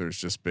Panthers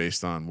just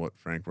based on what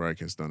Frank Reich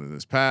has done in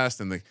his past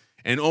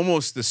and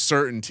almost the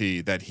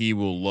certainty that he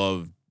will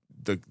love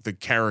the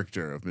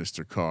character of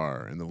Mr.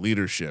 Carr and the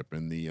leadership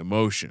and the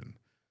emotion.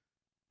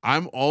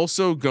 I'm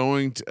also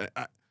going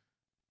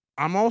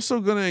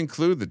to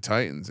include the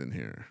Titans in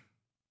here.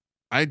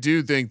 I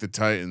do think the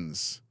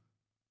Titans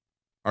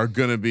are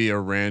going to be a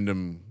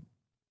random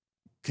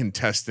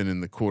contestant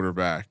in the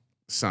quarterback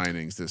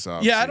signings this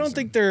offseason. Yeah, I don't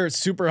think they're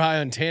super high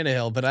on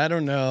Tannehill, but I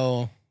don't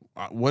know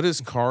what is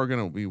Carr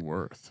going to be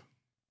worth.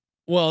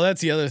 Well,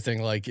 that's the other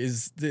thing. Like,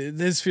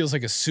 this feels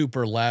like a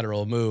super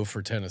lateral move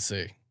for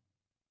Tennessee,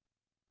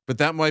 but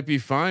that might be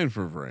fine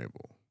for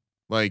Vrabel.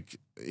 Like,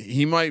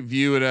 he might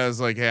view it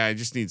as like, hey, I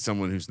just need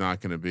someone who's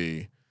not going to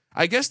be.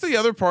 I guess the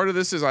other part of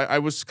this is I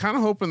was kind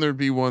of hoping there'd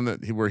be one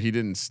where he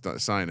didn't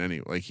sign any.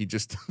 Like he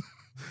just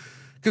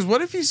because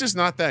what if he's just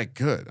not that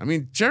good? I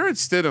mean, Jarrett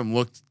Stidham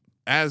looked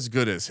as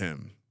good as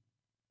him.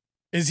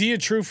 Is he a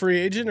true free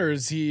agent or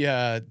is he?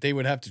 They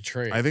would have to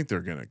trade. I think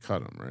they're going to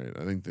cut him, right?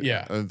 I think.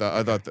 Yeah. I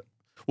thought that.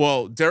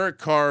 Well, Derek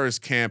Carr's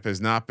camp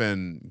has not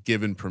been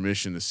given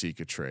permission to seek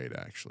a trade,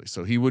 actually,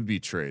 so he would be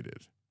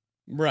traded.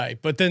 Right,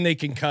 but then they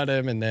can cut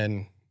him, and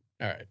then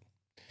all right.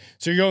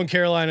 So you're going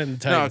Carolina and the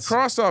Titans. No,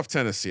 cross off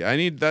Tennessee. I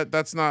need that.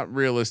 That's not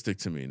realistic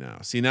to me now.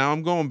 See, now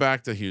I'm going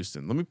back to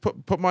Houston. Let me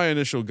put my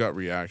initial gut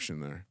reaction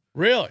there.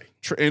 Really?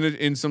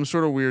 In some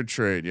sort of weird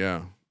trade,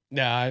 yeah.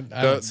 Nah, I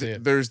don't see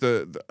it. There's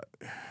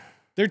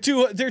they're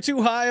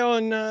too high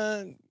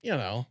on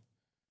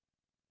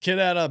kid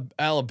out of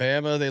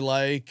Alabama. They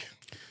like.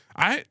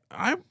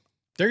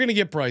 They're gonna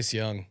get Bryce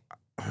Young.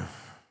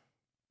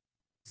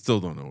 Still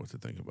don't know what to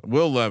think about.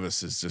 Will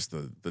Levis is just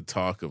the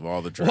talk of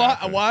all the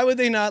draft. Why would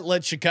they not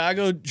let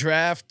Chicago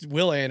draft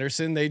Will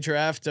Anderson? They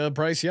draft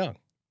Bryce Young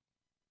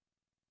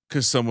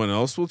because someone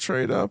else will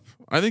trade up.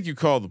 I think you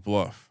call the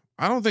bluff.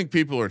 I don't think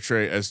people are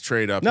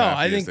trade up. No,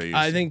 I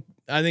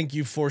think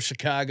you force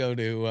Chicago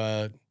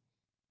to.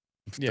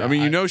 I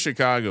mean,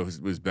 Chicago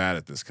was bad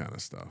at this kind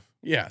of stuff.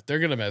 Yeah, they're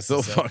gonna mess.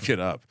 They'll fuck it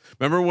up.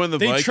 Remember when they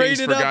Vikings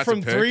traded up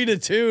from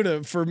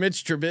 3-2 for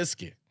Mitch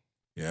Trubisky?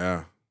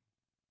 Yeah.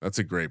 That's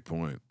a great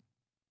point.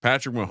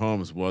 Patrick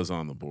Mahomes was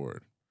on the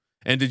board.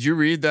 And did you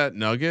read that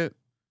nugget?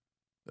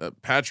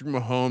 Patrick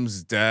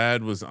Mahomes'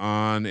 dad was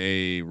on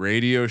a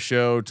radio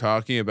show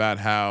talking about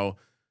how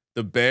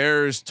the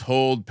Bears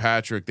told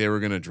Patrick they were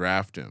going to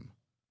draft him.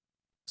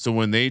 So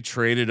when they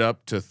traded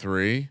up to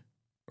 3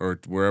 or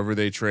wherever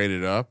they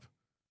traded up,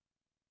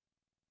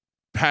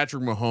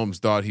 Patrick Mahomes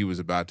thought he was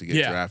about to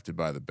get drafted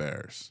by the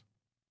Bears.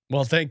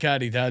 Well, thank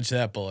God he dodged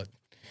that bullet.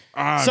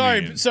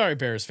 Sorry,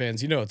 Bears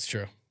fans. You know it's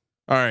true.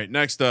 All right,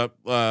 next up,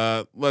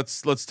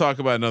 let's talk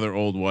about another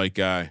old white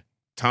guy,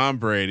 Tom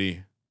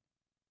Brady.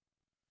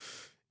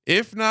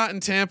 If not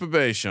in Tampa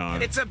Bay,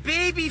 Sean. It's a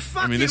baby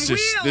fucking I mean, this wheel,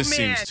 man.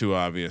 seems too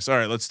obvious. All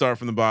right, let's start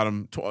from the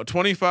bottom.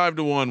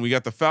 25-1. We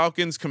got the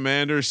Falcons,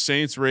 Commanders,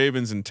 Saints,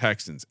 Ravens, and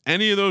Texans.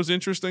 Any of those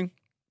interesting?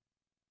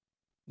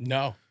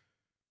 No.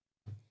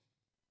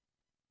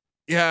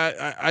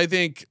 Yeah, I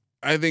think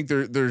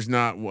there's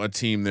not a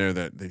team there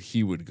that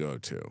he would go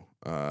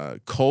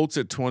to. Colts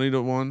at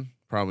 20-1,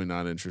 probably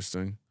not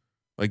interesting.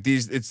 Like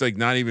these, it's like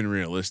not even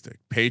realistic.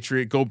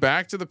 Go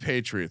back to the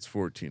Patriots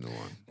 14-1.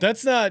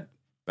 That's not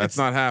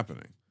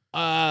happening.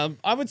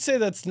 I would say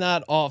that's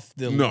not off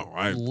the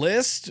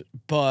list,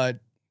 but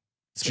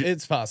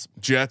it's possible.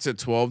 Jets at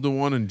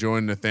 12-1 and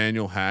join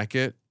Nathaniel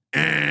Hackett.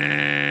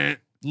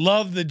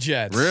 Love the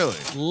Jets. Really?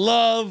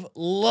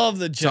 Love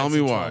the Jets. Tell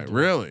me why.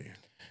 Really?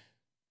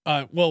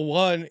 Well,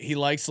 one, he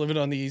likes living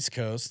on the East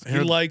Coast.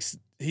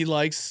 He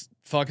likes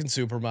fucking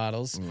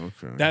supermodels.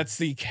 Okay. That's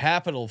the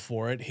capital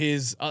for it.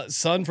 His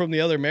son from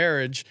the other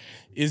marriage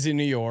is in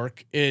New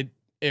York. It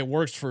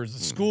works for the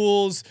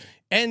schools,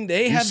 and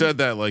you said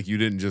that like you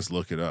didn't just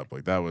look it up.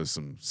 Like that was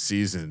some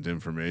seasoned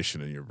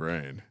information in your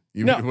brain.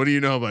 No. What do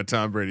you know about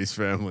Tom Brady's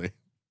family?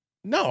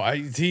 No,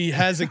 he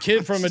has a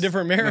kid from a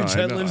different marriage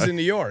that lives in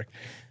New York.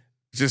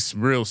 Just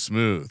real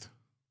smooth.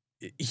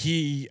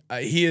 He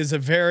is a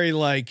very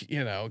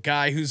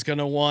guy who's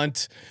gonna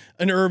want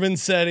an urban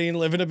setting,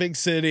 live in a big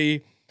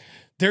city.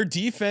 Their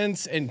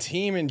defense and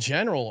team in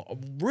general,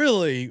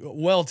 really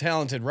well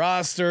talented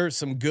roster,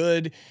 some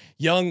good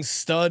young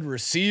stud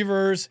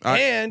receivers,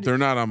 and they're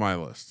not on my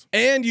list.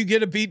 And you get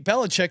to beat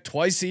Belichick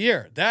twice a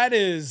year. That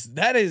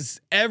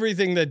is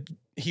everything that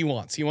he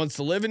wants. He wants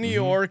to live in New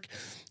York.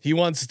 He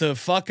wants to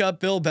fuck up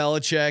Bill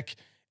Belichick.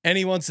 And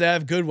he wants to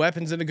have good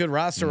weapons and a good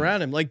roster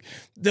around him. Like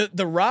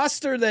the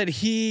roster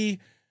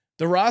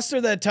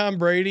that Tom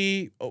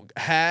Brady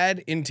had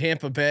in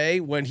Tampa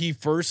Bay when he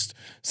first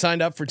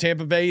signed up for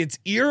Tampa Bay, it's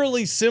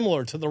eerily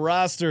similar to the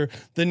roster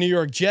the New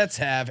York Jets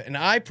have. And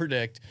I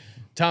predict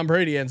Tom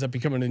Brady ends up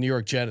becoming a New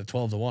York Jet at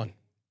 12-1.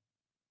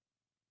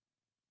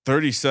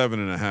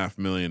 $37.5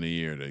 million a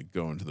year to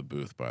go into the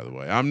booth. By the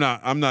way, I'm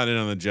not in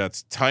on the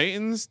Jets.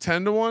 Titans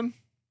 10-1.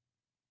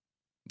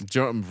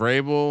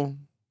 Vrabel.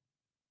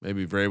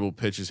 Maybe Vrabel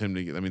pitches him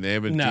to. I mean, they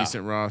have a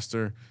decent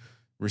roster.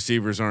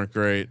 Receivers aren't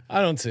great.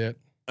 I don't see it.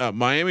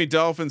 Miami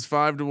Dolphins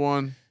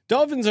 5-1.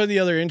 Dolphins are the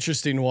other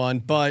interesting one,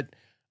 but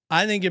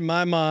I think in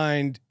my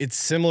mind it's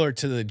similar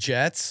to the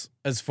Jets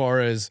as far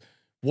as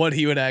what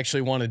he would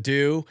actually want to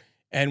do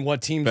and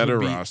what teams would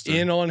be roster.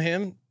 In on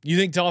him. You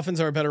think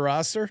Dolphins are a better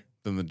roster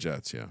than the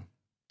Jets? Yeah,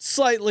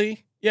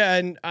 slightly. Yeah,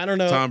 and I don't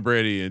know. Tom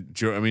Brady,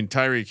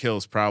 Tyreek Hill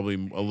is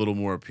probably a little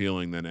more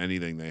appealing than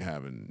anything they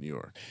have in New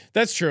York.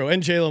 That's true,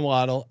 and Jalen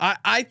Waddle.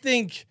 I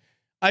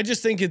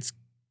just think it's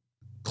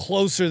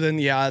closer than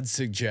the odds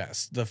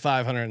suggest. The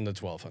 500 and the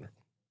 1200.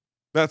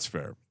 That's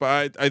fair,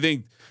 but I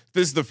think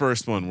this is the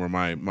first one where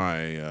my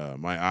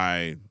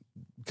eye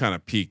kind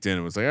of peeked in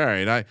and was like, all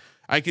right,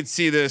 I could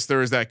see this. There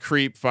was that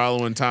creep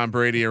following Tom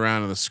Brady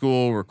around in the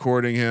school,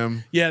 recording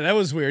him. Yeah, that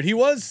was weird. He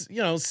was,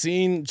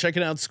 seen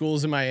checking out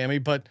schools in Miami,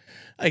 but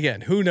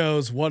again, who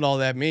knows what all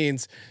that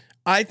means.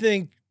 I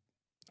think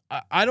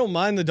I don't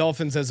mind the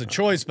Dolphins as a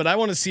choice, but I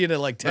want to see it at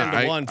like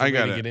 10-1 for me to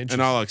get interested.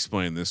 And I'll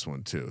explain this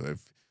one too.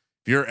 If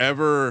you're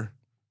ever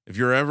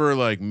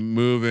like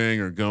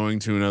moving or going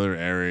to another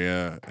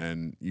area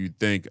and you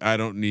think I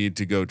don't need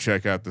to go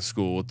check out the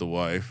school with the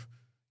wife,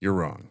 you're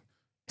wrong.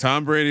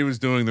 Tom Brady was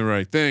doing the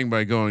right thing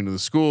by going to the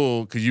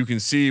school because you can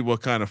see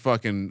what kind of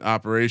fucking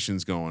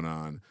operations going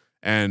on.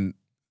 And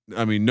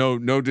I mean,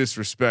 no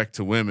disrespect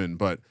to women,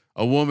 but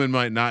a woman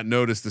might not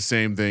notice the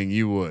same thing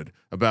you would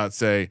about,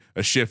 say,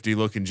 a shifty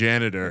looking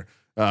janitor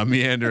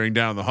meandering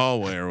down the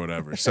hallway or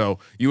whatever. So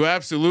you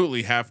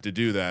absolutely have to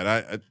do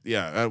that.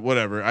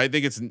 Whatever. I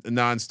think it's a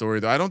non-story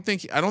though. I don't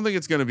think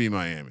it's going to be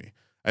Miami.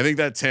 I think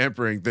that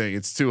tampering thing,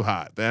 it's too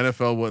hot. The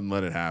NFL wouldn't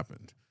let it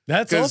happen.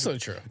 That's also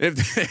true.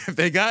 If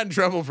they got in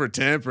trouble for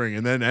tampering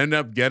and then end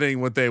up getting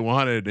what they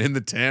wanted in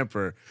the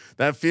tamper,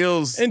 that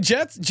feels. And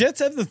Jets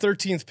have the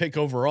 13th pick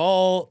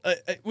overall.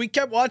 We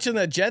kept watching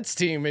that Jets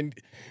team, and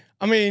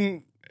I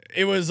mean,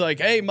 it was like,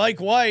 hey, Mike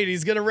White,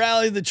 he's going to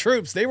rally the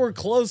troops. They were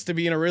close to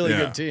being a really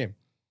good team.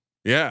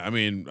 Yeah, I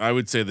mean, I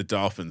would say the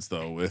Dolphins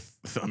though.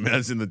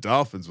 Imagine the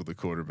Dolphins with a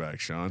quarterback,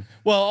 Sean.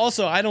 Well,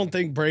 also, I don't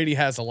think Brady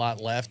has a lot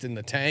left in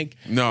the tank.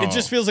 No, it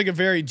just feels like a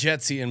very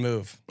Jetsian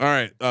move. All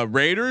right,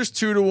 Raiders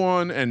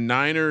 2-1 and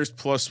Niners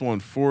plus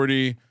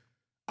 140.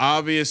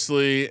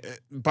 Obviously,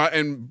 by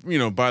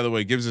the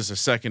way, gives us a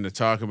second to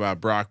talk about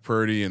Brock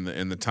Purdy and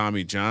the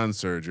Tommy John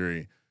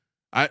surgery.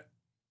 I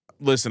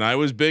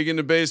was big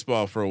into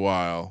baseball for a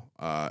while,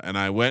 and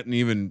I went and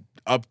even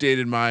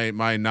updated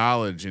my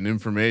knowledge and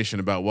information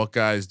about what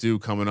guys do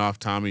coming off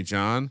Tommy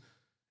John.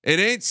 It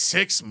ain't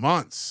 6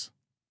 months.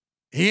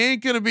 He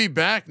ain't going to be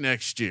back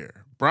next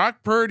year.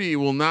 Brock Purdy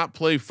will not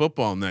play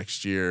football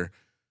next year.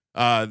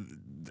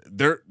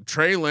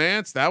 Trey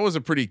Lance, that was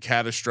a pretty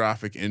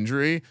catastrophic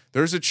injury.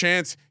 There's a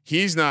chance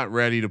he's not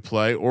ready to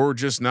play or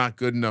just not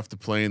good enough to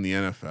play in the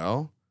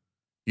NFL.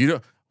 You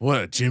know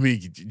what? Jimmy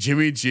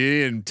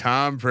G and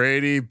Tom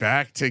Brady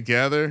back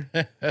together.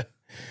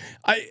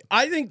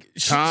 I think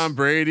Tom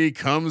Brady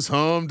comes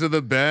home to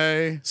the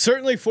Bay.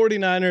 certainly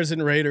 49ers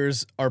and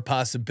Raiders are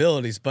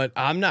possibilities, but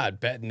I'm not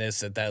betting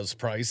this at those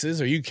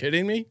prices. Are you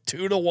kidding me?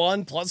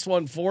 2-1 plus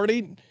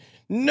 140?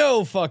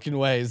 No fucking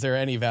way is there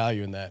any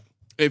value in that.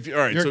 All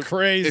right, You're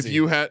crazy.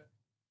 If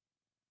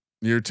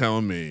you're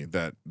telling me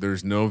that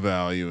there's no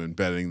value in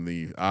betting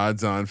the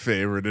odds-on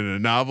favorite in a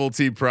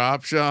novelty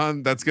prop,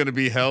 Sean, that's going to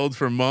be held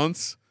for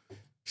months.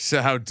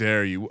 So how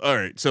dare you? All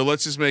right, so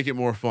let's just make it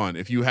more fun.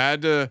 If you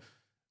had to,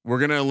 we're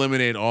going to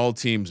eliminate all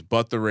teams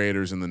but the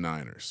Raiders and the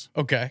Niners.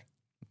 Okay.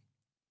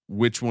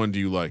 Which one do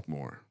you like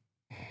more?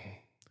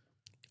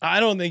 I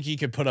don't think he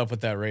could put up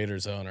with that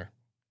Raiders owner,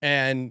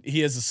 and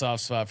he has a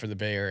soft spot for the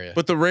Bay Area.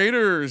 But the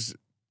Raiders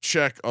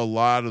check a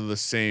lot of the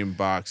same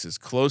boxes,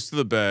 close to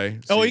the Bay.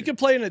 So he could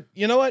play in a.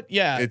 You know what?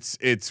 Yeah,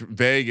 it's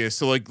Vegas.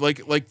 So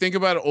like think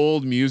about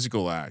old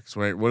musical acts,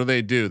 right? What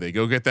do? They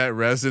go get that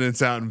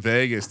residence out in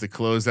Vegas to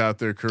close out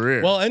their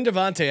career. well, and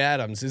Devontae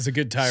Adams is a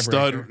good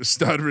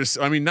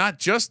tiebreaker. I mean, not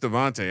just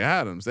Devontae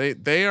Adams.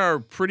 They are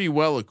pretty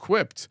well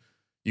equipped.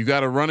 You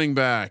got a running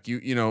back.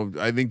 You know,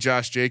 I think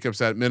Josh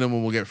Jacobs at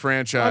minimum will get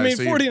franchised. I mean,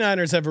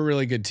 49ers have a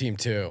really good team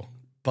too,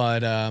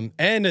 but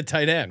and a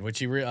tight end, which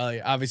he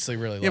obviously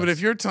really loves. Yeah, but if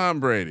you're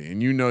Tom Brady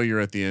and you know you're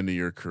at the end of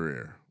your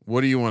career,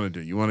 what do you want to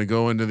do? You want to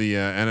go into the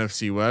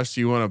NFC West?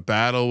 You want to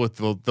battle with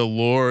the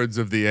lords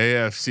of the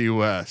AFC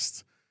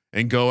West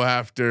and go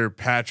after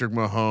Patrick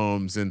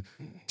Mahomes, and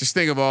just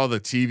think of all the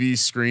TV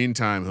screen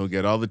time he'll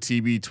get, all the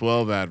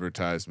TB12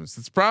 advertisements.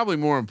 It's probably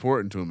more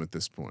important to him at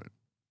this point.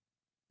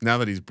 Now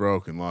that he's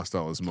broke and lost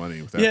all his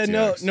money with FTX.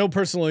 Yeah, no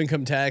personal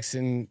income tax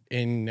in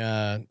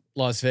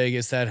Las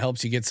Vegas. That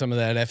helps you get some of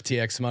that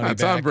FTX money back.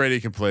 Tom Brady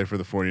can play for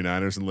the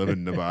 49ers and live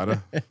in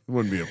Nevada. It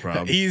wouldn't be a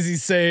problem. Easy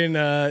saying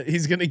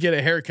he's going to get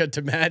a haircut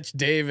to match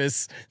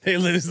Davis. They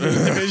lose the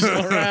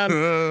divisional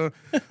round.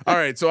 All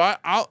right, so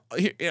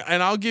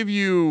I'll give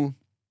you.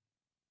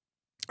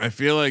 I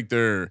feel like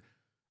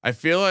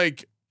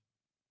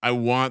I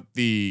want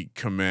the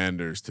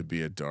Commanders to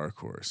be a dark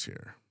horse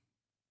here.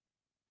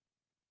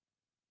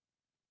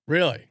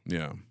 Really?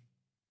 Yeah.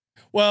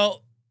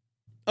 Well,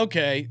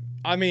 okay.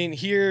 I mean,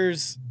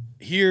 here's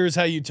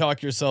how you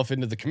talk yourself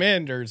into the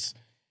Commanders.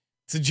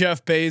 It's a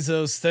Jeff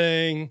Bezos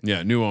thing.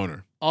 Yeah, new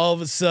owner. All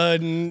of a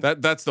sudden,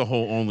 That's the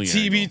whole only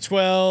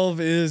TB12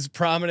 is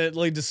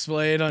prominently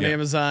displayed on Yeah.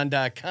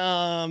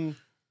 Amazon.com.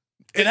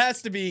 It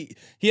has to be.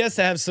 He has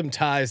to have some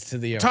ties to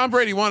the. Tom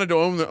Brady wanted to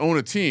own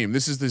a team.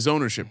 This is his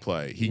ownership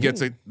play. He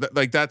gets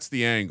like that's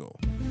the angle,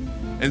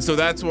 and so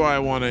that's why I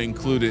want to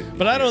include it.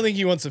 But I don't think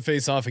he wants to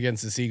face off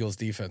against this Eagles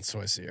defense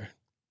twice a year.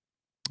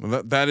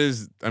 Well, that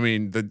is, I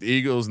mean, the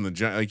Eagles and the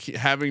Giants, like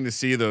having to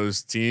see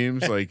those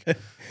teams, like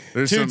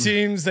there's Two some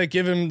teams that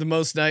give him the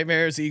most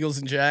nightmares: Eagles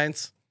and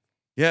Giants.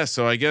 Yeah,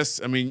 so I guess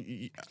to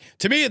me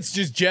it's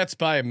just Jets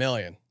by a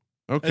million.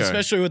 Okay,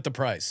 Especially with the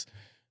price.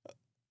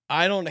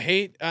 I don't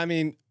hate. I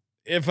mean,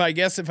 if I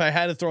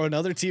had to throw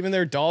another team in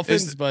there,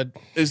 Dolphins. But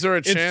is there a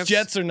it's chance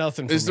Jets or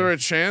nothing? Is there a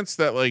chance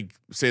that like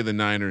say the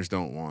Niners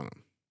don't want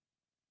him,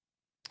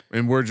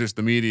 and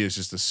the media is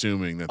just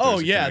assuming that? Oh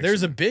yeah,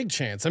 there's a big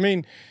chance. I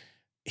mean,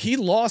 he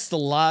lost a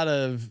lot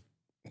of.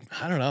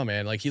 I don't know,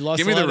 man. Like he lost.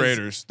 Give me the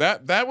Raiders.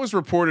 That was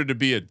reported to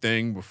be a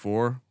thing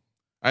before.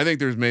 I think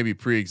there's maybe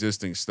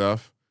pre-existing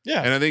stuff.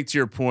 Yeah, and I think to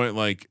your point,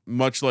 like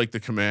much like the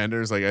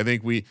Commanders, like I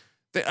think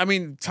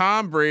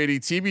Tom Brady,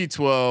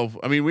 TB12.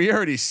 I mean, we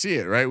already see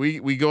it, right?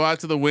 We go out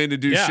to the Wynn to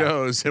do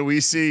shows, and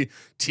we see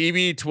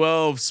TB12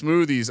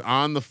 smoothies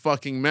on the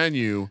fucking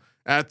menu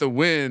at the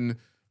Wynn.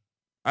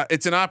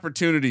 It's an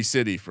opportunity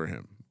city for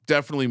him,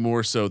 definitely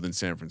more so than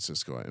San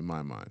Francisco, in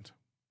my mind.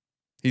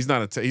 He's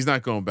not he's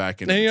not going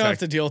back into. Then you don't have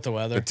to deal with the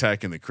weather, the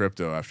tech, and the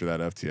crypto after that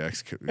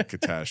FTX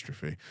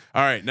catastrophe.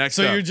 All right, next.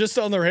 So up. you're just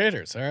on the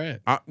Raiders, all right?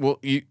 Well,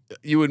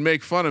 you would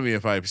make fun of me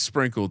if I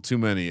sprinkled too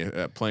many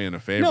playing a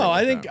favorite. No,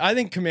 like I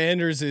think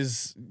Commanders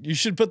is. You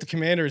should put the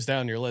Commanders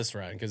down your list,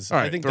 Ryan, because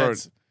I think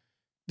that's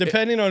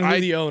depending on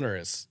who the owner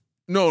is.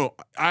 No,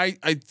 I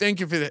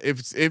think if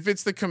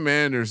it's the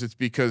Commanders, it's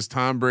because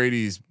Tom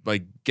Brady's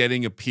like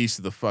getting a piece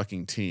of the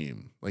fucking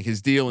team. Like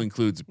his deal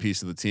includes a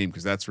piece of the team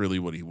because that's really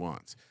what he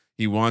wants.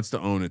 He wants to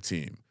own a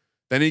team.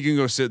 Then he can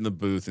go sit in the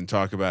booth and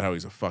talk about how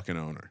he's a fucking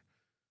owner.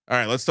 All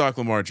right, let's talk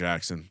Lamar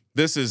Jackson.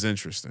 This is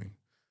interesting.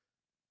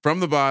 From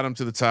the bottom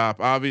to the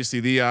top,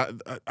 obviously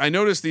I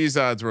noticed these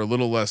odds were a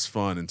little less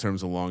fun in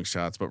terms of long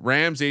shots, but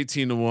Rams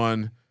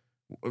 18-1.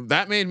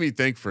 That made me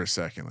think for a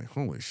second, like,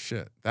 holy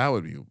shit, that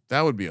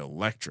would be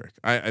electric.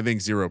 I think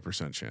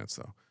 0% chance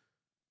though.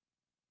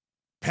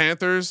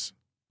 Panthers,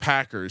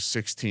 Packers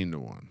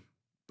 16-1.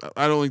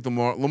 I don't think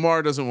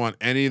Lamar doesn't want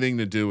anything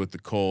to do with the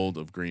cold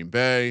of Green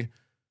Bay.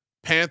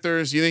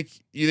 Panthers, you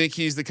think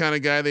he's the kind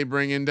of guy they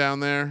bring in down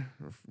there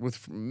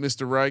with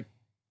Mr. Reich?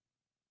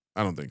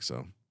 I don't think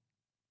so.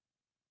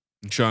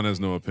 Sean has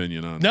no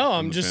opinion on. No,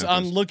 on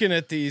I'm looking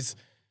at these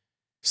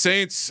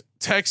Saints,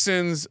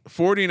 Texans,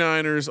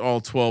 49ers,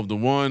 all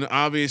 12-1.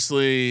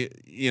 Obviously,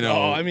 you know.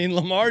 Oh, I mean,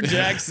 Lamar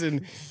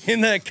Jackson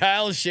in that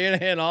Kyle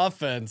Shanahan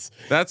offense.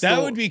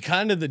 That would be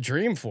kind of the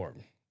dream for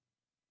him.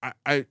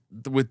 I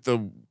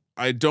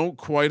don't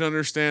quite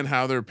understand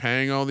how they're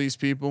paying all these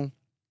people.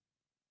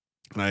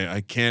 And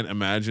I can't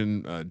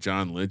imagine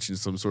John Lynch in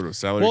some sort of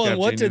salary. Well, cap and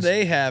what genius. do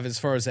they have as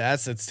far as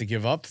assets to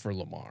give up for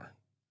Lamar?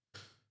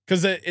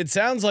 Because it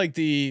sounds like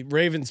the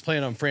Ravens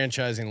plan on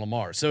franchising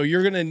Lamar, so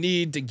you're going to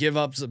need to give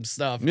up some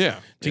stuff, to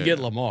get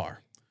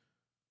Lamar.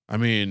 I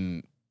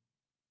mean,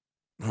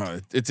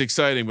 it's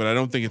exciting, but I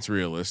don't think it's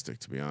realistic,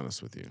 to be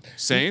honest with you.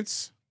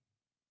 Saints.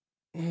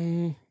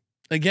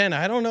 Again,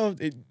 I don't know.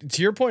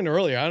 To your point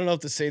earlier, I don't know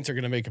if the Saints are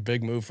going to make a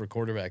big move for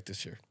quarterback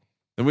this year.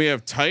 Then we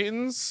have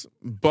Titans,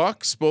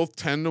 Bucks, both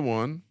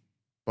 10-1.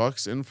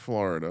 Bucks in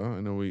Florida.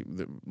 I know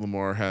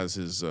Lamar has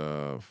his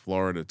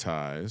Florida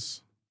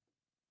ties.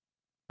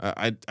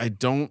 I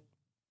don't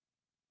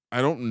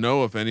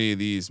know if any of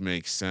these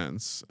make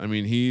sense. I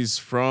mean, he's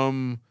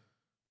from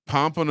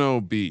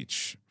Pompano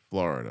Beach,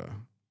 Florida,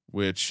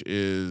 which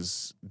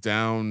is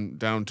down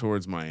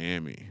towards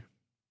Miami.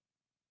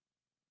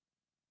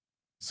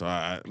 So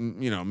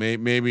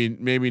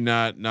maybe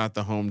not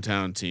the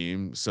hometown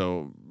team.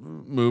 So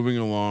moving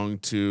along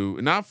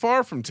to not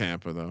far from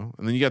Tampa though,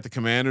 and then you got the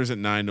Commanders at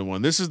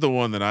 9-1. This is the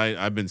one that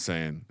I've been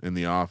saying in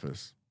the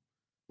office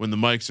when the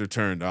mics are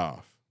turned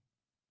off.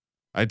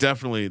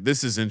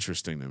 This is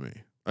interesting to me,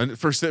 and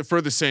for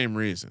the same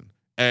reason.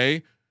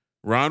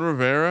 Ron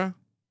Rivera,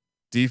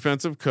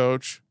 defensive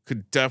coach,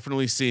 could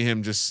definitely see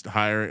him just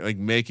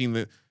making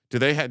the. Did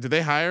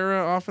they hire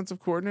an offensive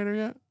coordinator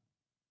yet?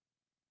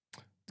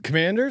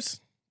 Commanders?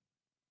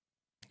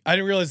 I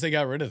didn't realize they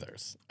got rid of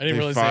theirs. I didn't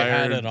realize they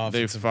had an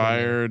offensive. They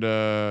fired.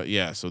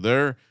 So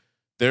they're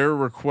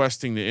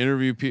requesting to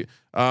interview people.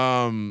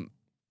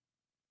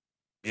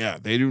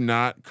 They do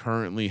not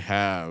currently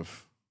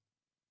have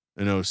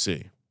an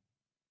OC.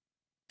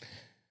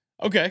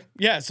 Okay.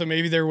 Yeah. So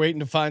maybe they're waiting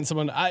to find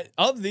someone. I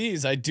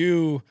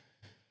do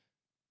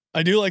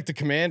like the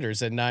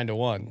Commanders at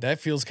 9-1. That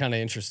feels kind of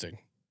interesting.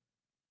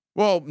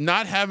 Well,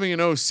 not having an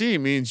OC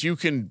means you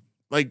can,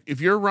 if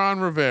you're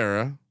Ron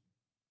Rivera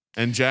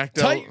and Jack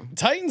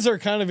Titans are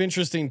kind of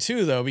interesting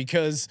too, though,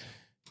 because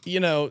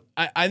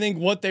I think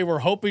what they were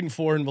hoping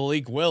for in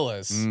Malik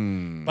Willis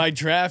by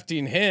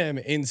drafting him,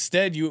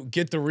 instead you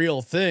get the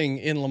real thing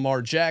in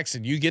Lamar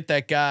Jackson. You get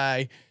that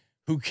guy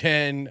who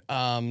can,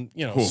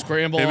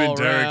 scramble him all and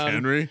Derrick around.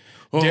 Henry.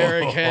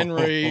 Derrick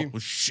Henry. Oh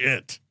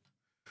shit.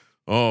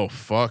 Oh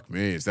fuck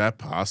me. Is that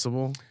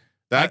possible?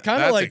 That's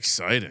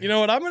exciting. You know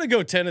what? I'm going to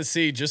go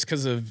Tennessee just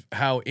because of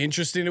how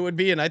interesting it would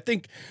be, and I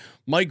think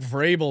Mike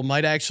Vrabel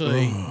might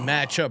actually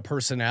match up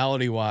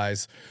personality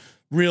wise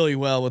really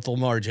well with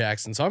Lamar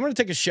Jackson. So I'm going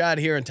to take a shot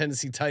here on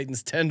Tennessee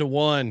Titans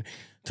 10-1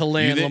 to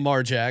land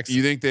Lamar Jackson.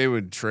 You think they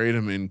would trade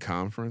him in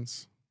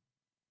conference?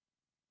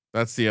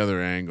 That's the other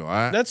angle.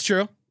 That's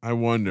true. I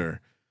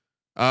wonder.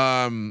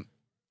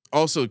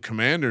 Also,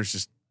 Commanders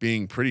just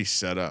being pretty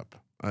set up.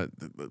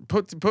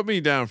 Put me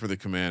down for the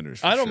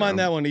Commanders. I don't mind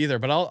that one either,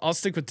 but I'll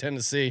stick with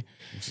Tennessee.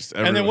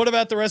 And then what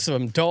about the rest of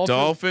them?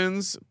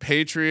 Dolphins,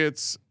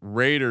 Patriots,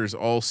 Raiders,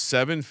 all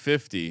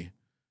 750.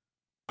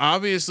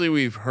 Obviously,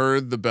 we've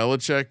heard the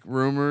Belichick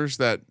rumors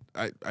that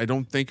I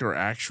don't think are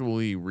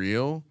actually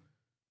real,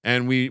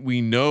 and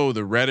we know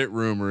the Reddit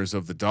rumors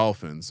of the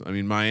Dolphins. I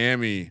mean,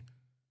 Miami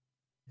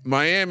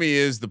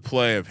is the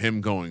play of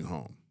him going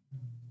home.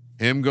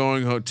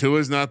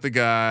 Tua's not the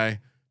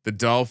guy. The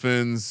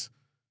Dolphins.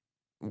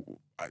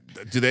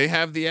 Do they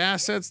have the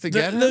assets to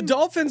get him? The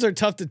Dolphins are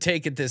tough to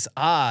take at this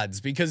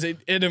odds because it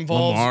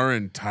involves Lamar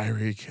and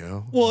Tyreek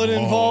Hill. Well,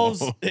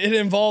 it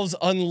involves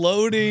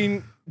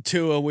unloading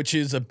Tua, which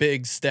is a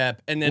big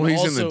step, and then he's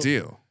also in the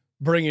deal.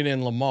 Bringing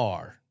in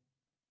Lamar.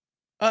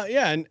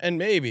 And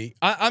maybe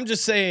I'm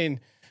just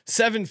saying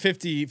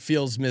 750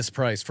 feels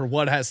mispriced for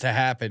what has to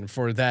happen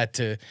for that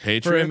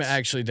for him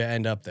actually to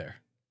end up there.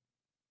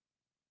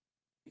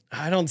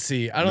 I don't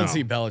see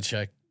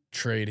Belichick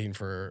trading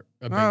for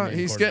a big name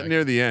he's getting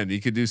near the end. He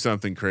could do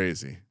something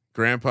crazy.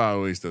 Grandpa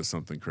always does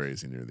something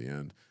crazy near the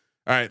end.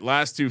 All right,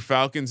 last two,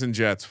 Falcons and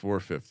Jets,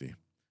 450.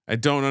 I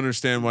don't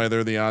understand why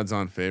they're the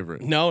odds-on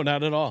favorite. No,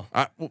 not at all.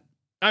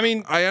 I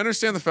mean, I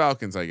understand the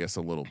Falcons, I guess,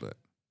 a little bit.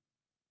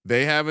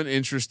 They have an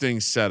interesting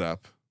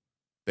setup.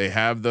 They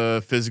have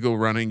the physical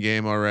running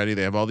game already.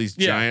 They have all these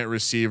giant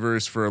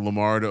receivers for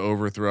Lamar to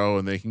overthrow,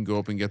 and they can go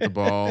up and get the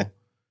ball.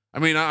 I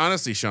mean,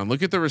 honestly, Sean,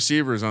 look at the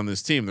receivers on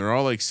this team. They're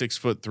all like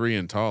 6'3"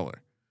 and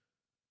taller.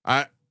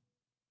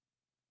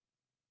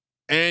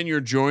 And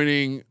you're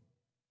joining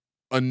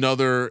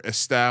another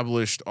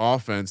established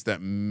offense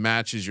that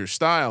matches your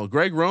style.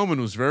 Greg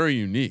Roman was very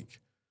unique.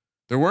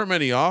 There weren't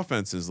many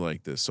offenses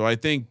like this. So I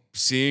think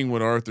seeing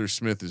what Arthur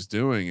Smith is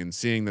doing and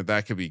seeing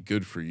that could be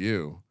good for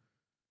you.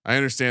 I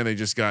understand they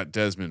just got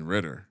Desmond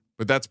Ridder,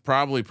 but that's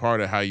probably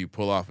part of how you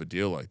pull off a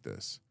deal like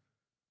this.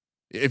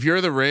 If you're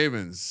the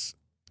Ravens,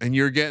 and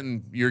you're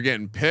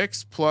getting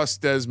picks plus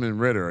Desmond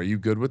Ritter. Are you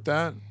good with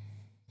that?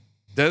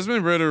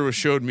 Desmond Ritter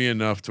showed me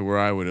enough to where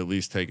I would at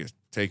least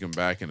take him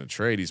back in a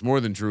trade. He's more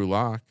than Drew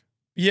Lock.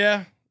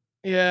 Yeah.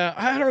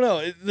 I don't know.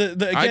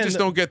 Again, I just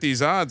don't get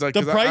these odds.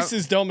 The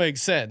prices don't make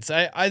sense.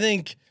 I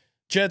think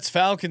Jets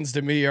Falcons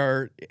to me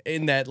are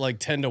in that like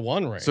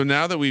 10-1 range. So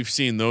now that we've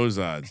seen those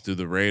odds, do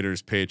the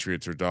Raiders,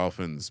 Patriots, or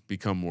Dolphins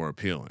become more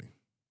appealing?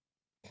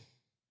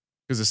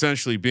 Because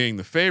essentially being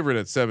the favorite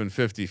at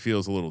 750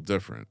 feels a little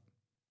different.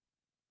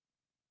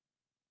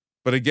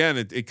 But again,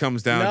 it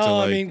comes down to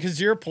like, I mean, because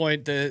your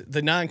point,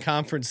 the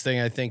non-conference thing,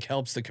 I think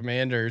helps the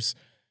Commanders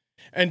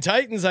and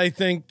Titans. I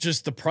think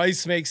just the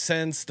price makes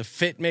sense, the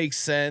fit makes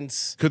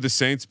sense. Could the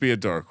Saints be a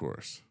dark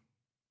horse?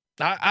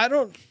 I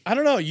don't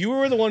know. You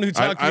were the one who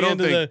talked me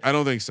into I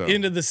don't think so.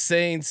 Into the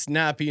Saints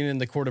not being in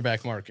the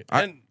quarterback market.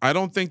 I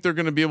don't think they're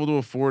going to be able to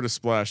afford a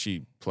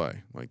splashy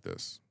play like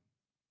this.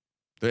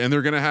 And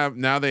they're going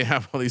to they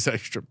have all these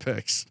extra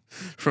picks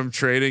from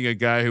trading a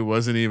guy who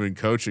wasn't even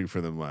coaching for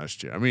them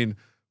last year. I mean,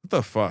 what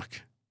the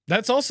fuck?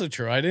 That's also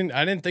true. I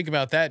didn't think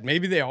about that.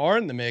 Maybe they are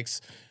in the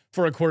mix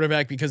for a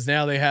quarterback because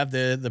now they have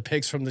the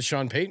picks from the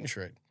Sean Payton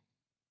trade.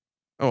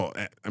 Oh,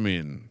 I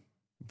mean,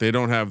 they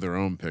don't have their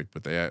own pick,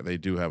 but they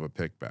do have a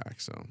pick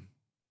back, so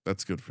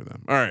that's good for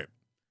them. All right,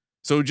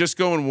 so just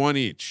going one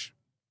each.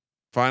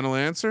 Final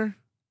answer.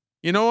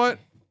 You know what?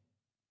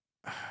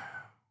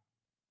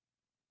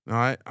 No,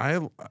 I.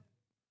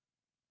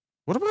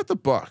 What about the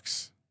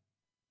Bucks?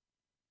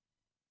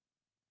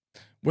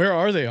 Where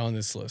are they on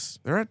this list?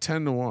 They're at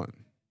 10-1.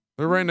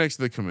 They're right next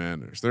to the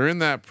Commanders. They're in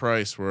that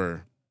price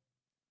where.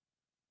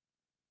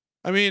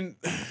 I mean,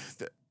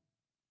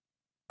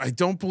 I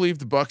don't believe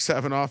the Bucks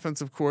have an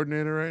offensive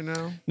coordinator right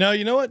now. No,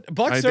 you know what?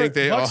 Bucks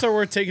are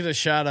worth taking a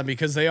shot on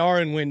because they are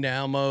in win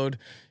now mode.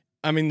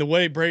 I mean, the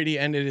way Brady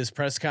ended his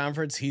press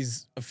conference,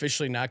 he's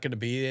officially not going to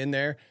be in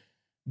there.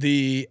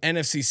 The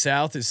NFC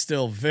South is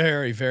still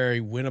very,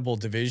 very winnable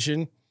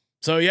division.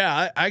 So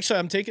yeah,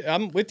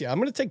 I'm with you. I'm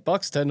going to take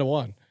Bucks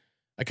 10-1.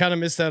 I kind of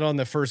missed that on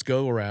the first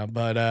go around,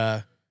 but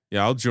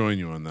yeah, I'll join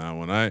you on that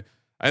one.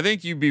 I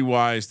think you'd be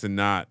wise to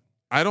not.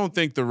 I don't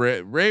think the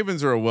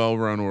Ravens are a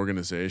well-run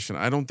organization.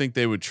 I don't think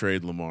they would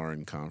trade Lamar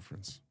in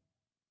conference.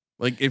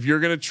 Like if you're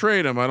going to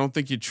trade him, I don't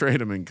think you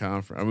trade him in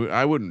conference.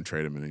 I wouldn't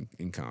trade him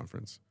in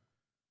conference.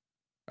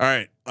 All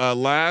right.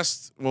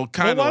 Last, well,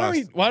 kind of.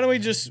 Why don't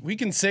we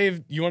can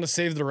save? You want to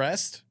save the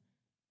rest?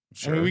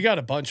 Sure. I mean, we got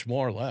a bunch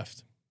more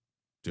left.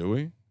 Do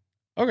we?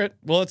 Okay.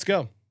 Well, let's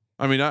go.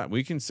 I mean,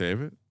 we can save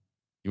it.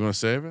 You want to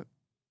save it?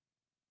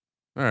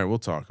 All right, we'll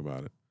talk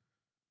about it.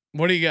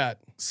 What do you got?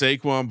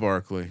 Saquon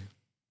Barkley.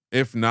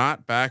 If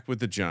not, back with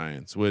the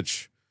Giants,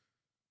 which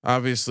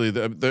obviously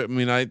I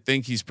mean, I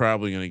think he's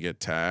probably going to get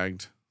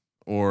tagged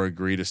or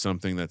agree to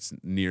something that's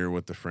near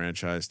what the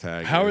franchise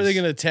tag. How are they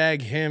going to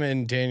tag him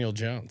and Daniel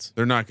Jones?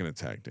 They're not going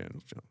to tag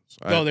Daniel Jones.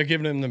 They're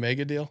giving him the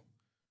mega deal.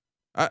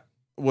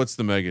 What's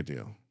the mega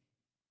deal?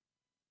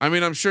 I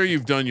mean, I'm sure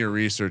you've done your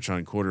research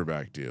on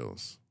quarterback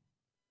deals.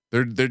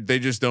 They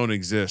just don't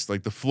exist.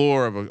 Like the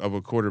floor of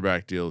a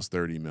quarterback deal is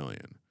 30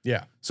 million.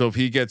 Yeah. So if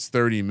he gets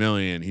 30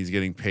 million, he's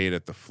getting paid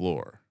at the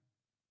floor.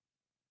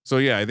 So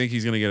yeah, I think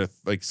he's going to get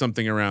like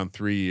something around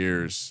 3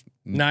 years.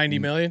 90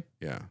 million.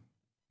 Yeah.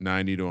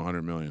 90 to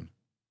 100 million.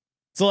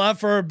 It's a lot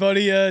for our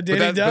buddy Danny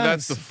Dimes. But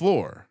that's the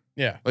floor.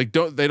 Yeah. Like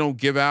they don't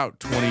give out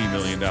 $20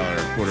 million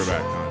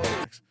quarterback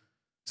contracts.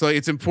 So like,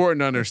 it's important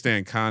to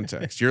understand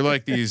context. You're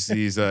like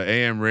these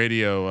AM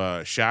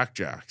radio shock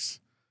jocks.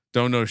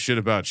 Don't know shit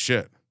about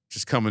shit.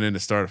 Just coming in to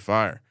start a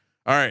fire.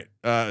 All right.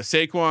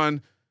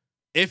 Saquon,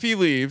 if he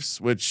leaves,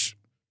 which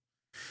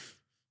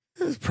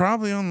is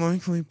probably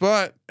unlikely,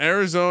 but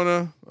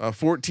Arizona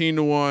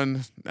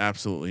 14-1,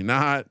 absolutely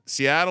not.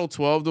 Seattle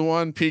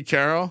 12-1. Pete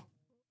Carroll,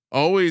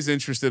 always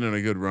interested in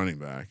a good running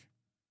back.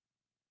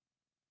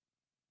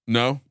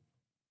 No.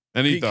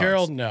 Any Pete thoughts?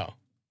 Carroll, no.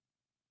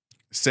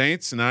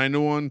 Saints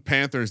 9-1.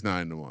 Panthers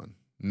 9-1.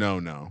 No.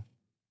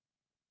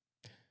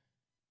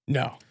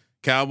 No.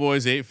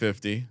 Cowboys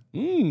 850.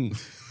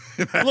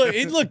 Look,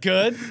 it looked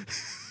good.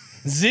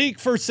 Zeke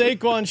for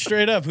Saquon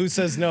straight up. Who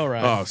says no,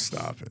 right? Oh,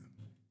 stop it.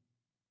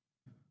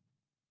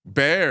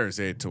 Bears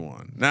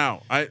 8-1.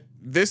 Now,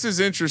 this is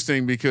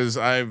interesting because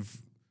I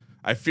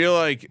feel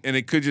like, and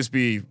it could just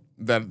be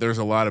that there's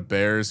a lot of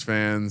Bears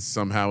fans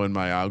somehow in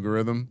my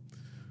algorithm,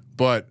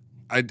 but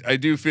I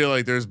do feel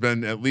like there's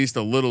been at least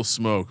a little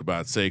smoke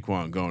about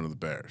Saquon going to the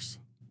Bears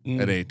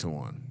at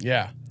 8-1.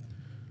 Yeah.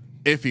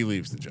 If he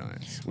leaves the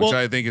Giants, which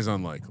I think is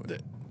unlikely.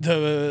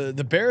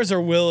 The Bears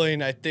are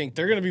willing. I think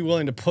they're going to be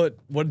willing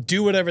to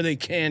do whatever they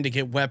can to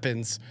get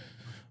weapons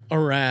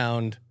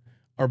around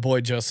our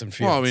boy Justin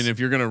Fields. Well, I mean, if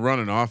you're going to run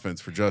an offense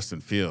for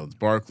Justin Fields,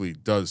 Barkley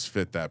does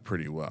fit that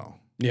pretty well.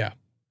 Yeah.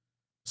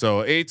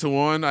 So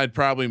 8-1, I'd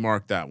probably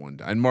mark that one.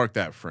 I'd mark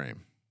that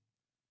frame.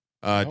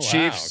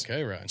 Chiefs. Wow.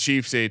 Okay, right.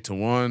 Chiefs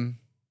 8-1.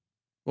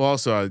 Well,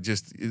 also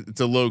it's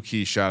a low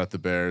key shot at the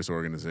Bears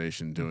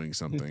organization doing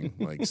something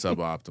like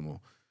suboptimal.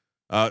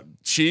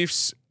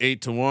 Chiefs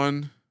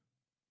 8-1.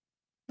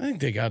 I think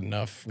they got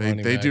enough.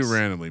 They do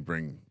randomly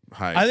bring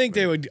hype. I think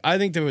they would. I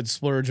think they would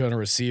splurge on a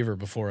receiver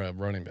before a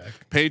running back.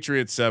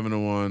 Patriots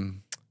 7-1.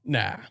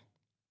 Nah.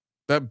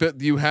 That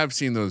bit you have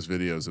seen those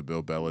videos of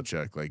Bill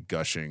Belichick like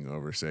gushing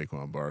over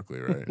Saquon Barkley,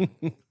 right?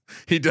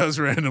 He does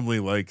randomly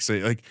like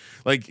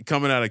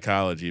coming out of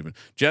college even.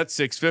 Jets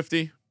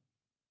 650.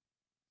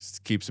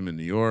 Keeps him in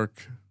New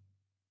York.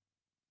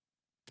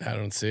 I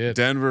don't see it.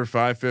 Denver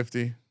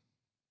 550.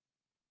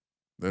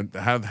 Then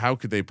how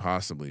could they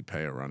possibly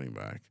pay a running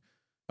back?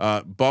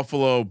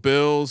 Buffalo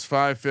Bills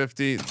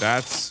 550.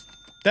 That's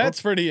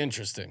pretty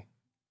interesting.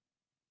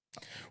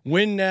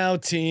 Win now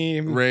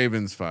team.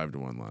 Ravens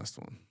 5-1 last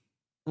one.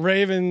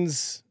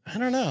 Ravens. I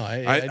don't know.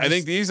 I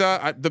think these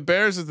the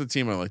Bears is the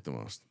team I like the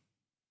most.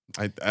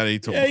 At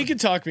 8-1. Yeah, you can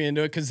talk me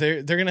into it because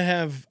they're gonna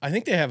have. I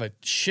think they have a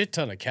shit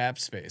ton of cap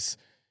space,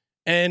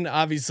 and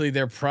obviously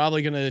they're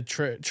probably gonna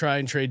try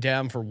and trade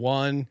down for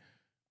one.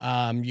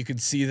 You could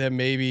see them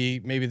maybe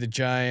the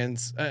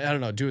Giants. I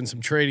don't know, doing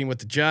some trading with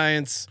the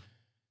Giants.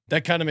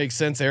 That kind of makes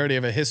sense. They already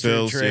have a history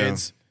Bills, of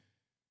trades.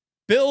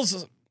 Yeah.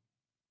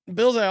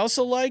 Bills I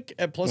also like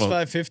at plus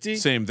 550.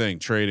 Same thing,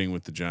 trading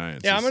with the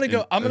Giants. Yeah, I'm gonna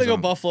go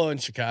Buffalo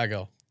and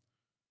Chicago.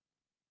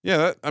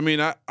 Yeah,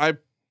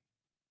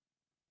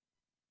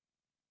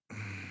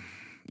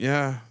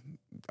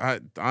 I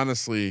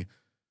honestly,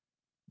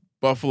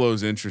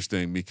 Buffalo's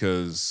interesting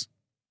because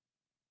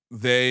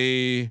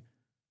they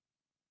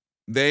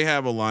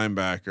have a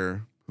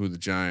linebacker who the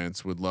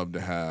Giants would love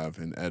to have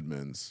in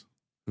Edmonds,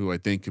 who I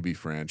think could be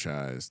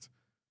franchised,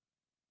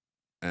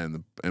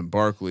 and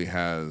Barkley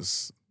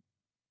has.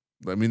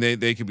 I mean,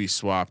 they could be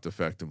swapped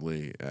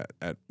effectively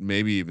at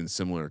maybe even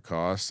similar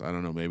costs. I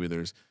don't know. Maybe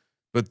there's,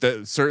 but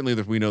certainly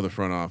we know the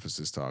front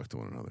offices talk to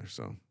one another.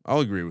 So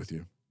I'll agree with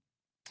you.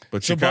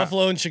 But so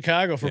Buffalo and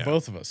Chicago for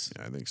both of us.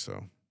 Yeah, I think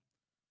so.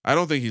 I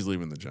don't think he's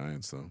leaving the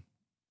Giants though.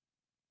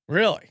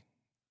 Really?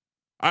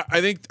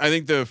 I think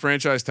the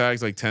franchise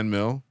tag's like 10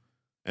 mil,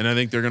 and I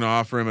think they're going to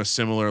offer him a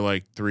similar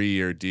like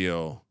 3-year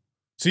deal.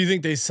 So you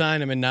think they sign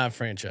him and not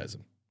franchise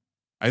him?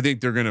 I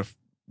think they're going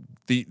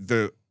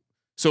to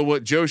So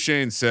what Joe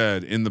Shane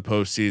said in the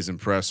postseason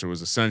presser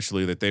was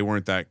essentially that they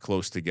weren't that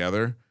close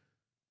together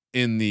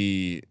in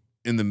the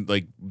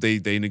like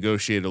they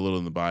negotiated a little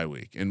in the bye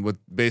week. And what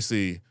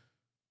basically,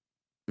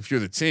 if you're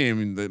the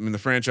team, the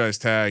franchise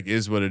tag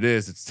is what it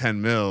is. It's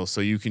 10 mil. So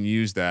you can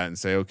use that and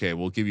say, okay,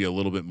 we'll give you a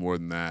little bit more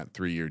than that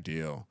 3-year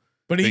deal.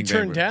 But he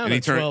turned down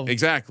at 12.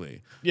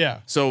 Exactly. Yeah.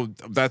 So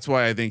that's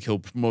why I think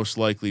he'll most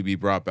likely be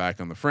brought back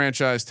on the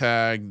franchise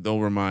tag. They'll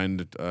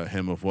remind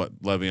him of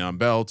what Le'Veon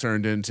Bell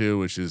turned into,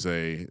 which is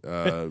a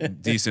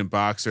decent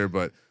boxer,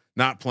 but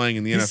not playing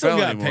in the NFL still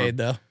got anymore. Paid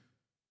though.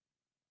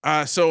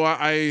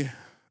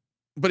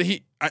 But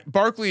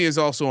Barkley is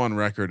also on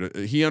record.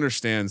 He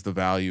understands the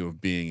value of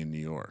being in New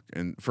York,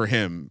 and for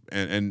him,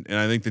 and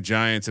I think the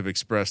Giants have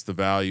expressed the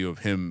value of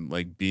him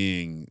like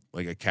being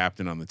like a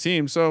captain on the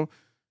team. So,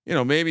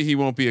 maybe he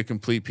won't be a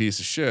complete piece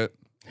of shit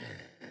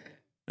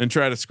and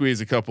try to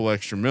squeeze a couple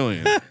extra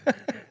million.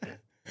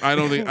 I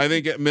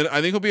think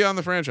he'll be on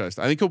the franchise.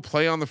 I think he'll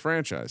play on the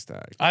franchise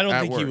tag. I don't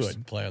think he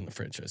would play on the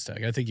franchise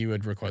tag. I think he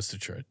would request a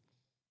trade.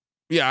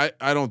 Yeah,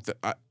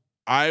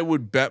 I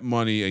would bet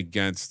money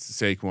against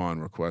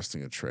Saquon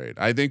requesting a trade.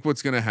 I think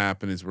what's going to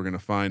happen is we're going to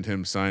find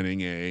him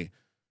signing a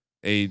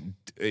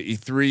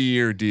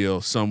 3-year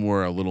deal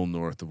somewhere a little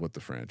north of what the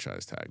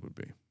franchise tag would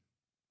be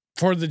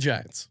for the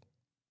Giants.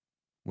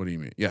 What do you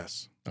mean?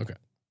 Yes. Okay.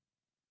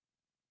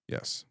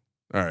 Yes.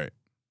 All right.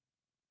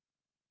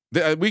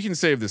 We can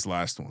save this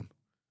last one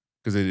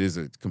because it is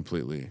a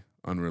completely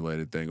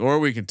unrelated thing, or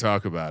we can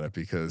talk about it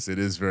because it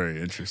is very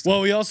interesting.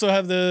 Well, we also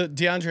have the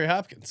DeAndre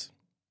Hopkins.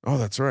 Oh,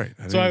 that's right.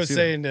 I was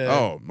saying,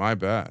 oh, my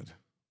bad.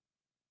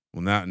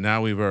 Well,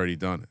 now we've already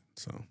done it.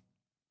 So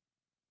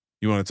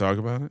you want to talk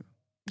about it?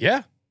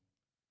 Yeah.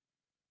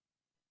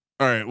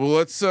 All right. Well,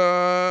 let's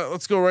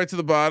go right to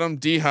the bottom.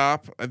 D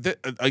Hop.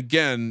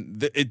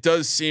 It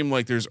does seem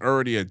like there's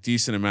already a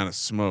decent amount of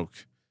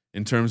smoke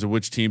in terms of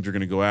which teams are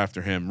going to go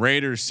after him.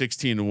 Raiders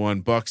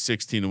 16-1, Bucks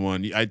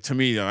 16-1. To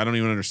me, I don't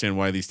even understand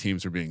why these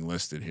teams are being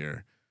listed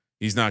here.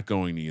 He's not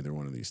going to either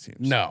one of these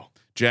teams. No.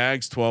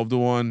 Jags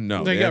 12-1.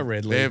 No, they got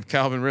Ridley. They have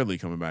Calvin Ridley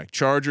coming back.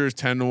 Chargers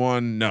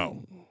 10-1.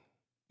 No,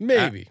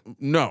 maybe.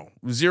 No,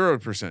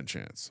 0%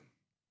 chance.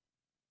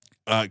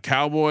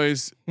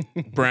 Cowboys,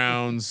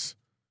 Browns.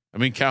 I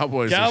mean,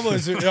 Cowboys are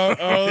always in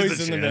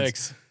the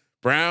mix.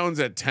 Browns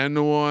at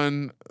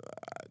 10-1.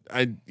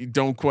 I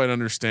don't quite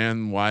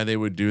understand why they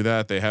would do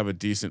that. They have a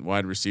decent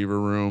wide receiver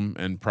room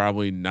and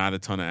probably not a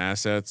ton of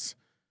assets.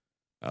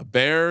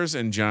 Bears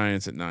and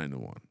Giants at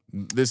 9-1.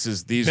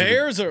 These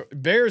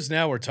Bears.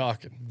 Now we're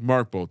talking.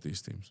 Mark both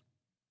these teams.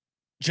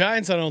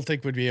 Giants, I don't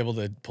think would be able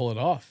to pull it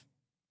off.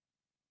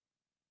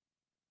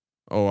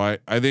 Oh, I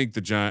think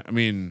the Giants. I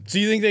mean, so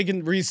you think they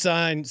can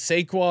re-sign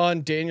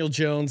Saquon, Daniel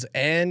Jones,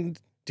 and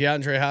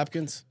DeAndre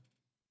Hopkins?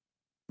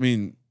 I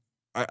mean,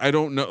 I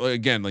don't know.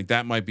 Again, like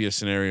that might be a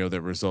scenario that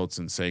results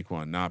in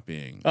Saquon not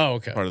being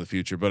part of the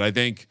future. But I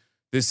think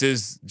this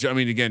is, I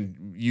mean,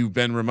 again, you've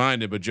been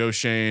reminded, but Joe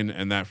Shane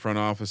and that front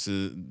office,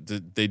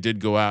 they did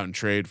go out and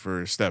trade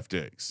for Steph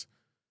Diggs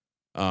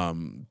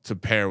to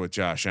pair with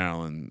Josh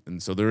Allen.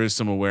 And so there is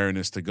some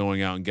awareness to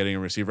going out and getting a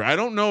receiver. I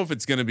don't know if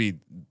it's going to be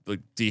like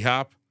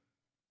D-Hop,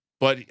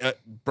 but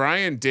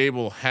Brian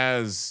Dable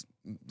has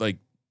like,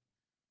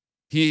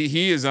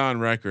 he is on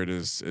record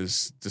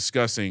as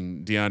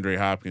discussing DeAndre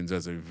Hopkins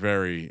as a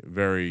very,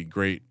 very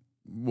great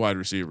wide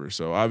receiver.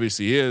 So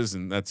obviously he is,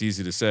 and that's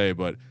easy to say,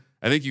 but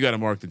I think you got to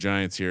mark the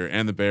Giants here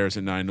and the Bears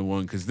at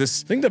 9-1 because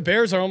this. I think the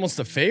Bears are almost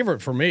a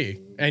favorite for me,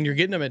 and you're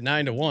getting them at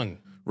 9-1.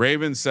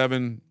 Ravens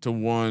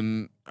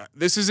 7-1.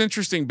 This is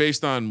interesting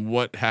based on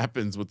what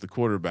happens with the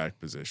quarterback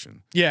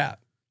position. Yeah,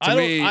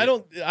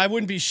 I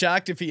wouldn't be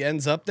shocked if he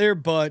ends up there,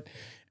 but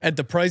at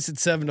the price at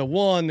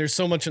 7-1, there's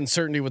so much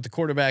uncertainty with the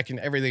quarterback and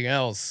everything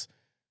else.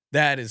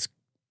 It's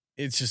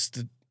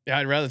just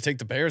I'd rather take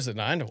the Bears at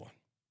 9-1.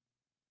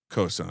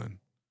 Cosign.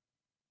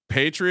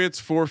 Patriots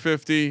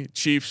 450,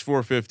 Chiefs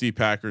 450,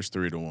 Packers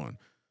 3-1.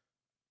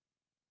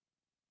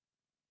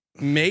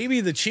 Maybe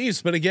the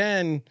Chiefs, but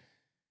again,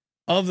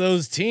 of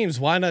those teams,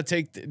 why not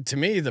take? To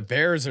me, the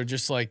Bears are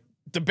just like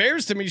the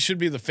Bears. To me, should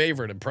be the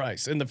favorite in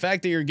price, and the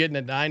fact that you're getting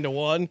at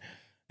 9-1,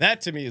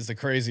 that to me is the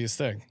craziest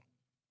thing.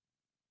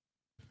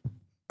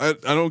 I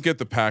don't get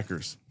the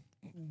Packers.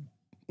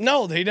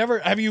 No, they never.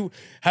 Have you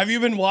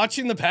been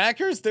watching the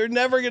Packers? They're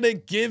never going to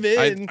give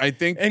in. I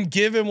think and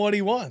give him what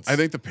he wants. I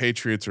think the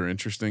Patriots are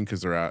interesting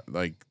because they're out.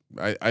 Like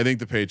I think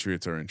the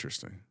Patriots are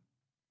interesting.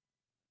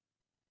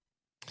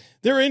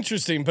 They're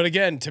interesting, but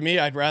again, to me,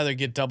 I'd rather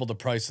get double the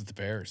price of the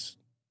Bears.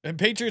 And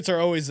Patriots are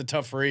always a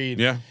tough read.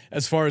 Yeah.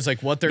 As far as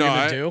like what they're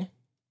going to do.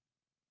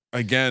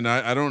 Again,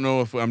 I don't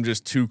know if I'm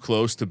just too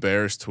close to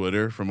Bears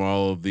Twitter from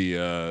all of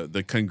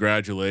the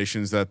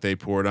congratulations that they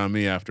poured on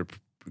me after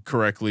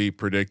correctly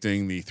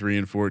predicting the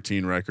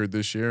 3-14 record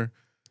this year.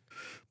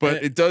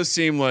 But it does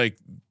seem like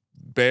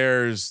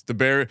Bears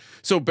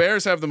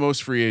have the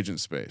most free agent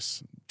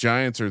space.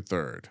 Giants are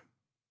third.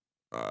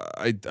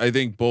 I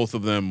think both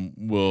of them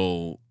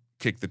will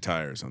kick the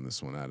tires on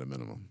this one at a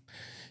minimum.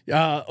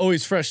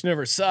 Always fresh,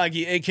 never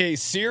soggy, aka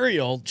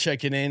Serial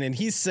checking in, and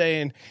he's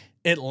saying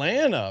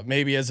Atlanta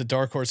maybe as a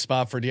dark horse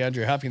spot for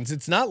DeAndre Hopkins.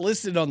 It's not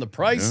listed on the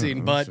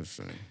pricing, but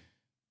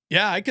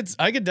yeah, I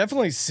could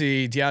definitely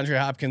see DeAndre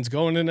Hopkins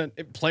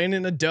playing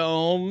in a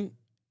dome,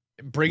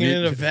 bringing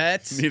in a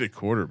vet. Need a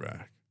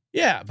quarterback.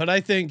 Yeah, but I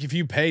think if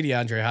you pay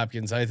DeAndre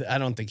Hopkins, I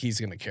don't think he's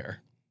going to care.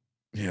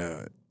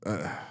 Yeah,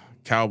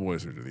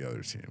 Cowboys are to the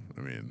other team.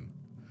 I mean,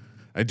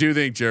 I do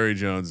think Jerry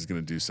Jones is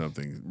going to do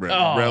something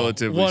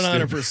relatively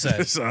 100%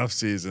 this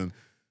offseason,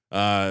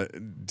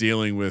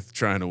 dealing with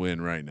trying to win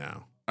right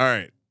now. All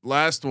right,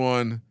 last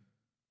one.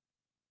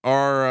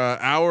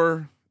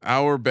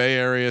 Our Bay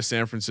Area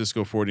San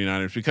Francisco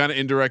 49ers. We kind of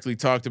indirectly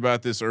talked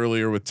about this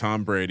earlier with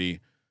Tom Brady.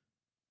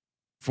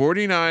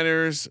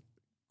 49ers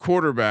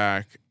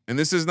quarterback, and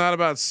this is not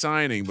about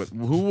signing, but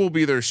who will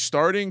be their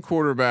starting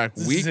quarterback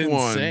week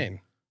 1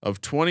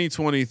 of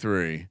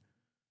 2023?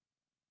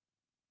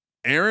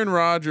 Aaron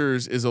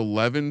Rodgers is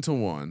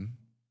 11-1.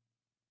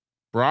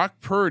 Brock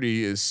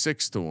Purdy is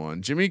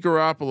 6-1. Jimmy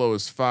Garoppolo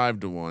is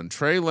 5-1.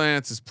 Trey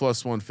Lance is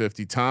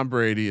 +150. Tom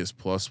Brady is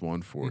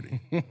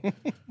 +140.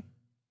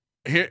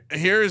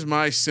 Here is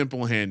my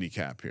simple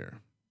handicap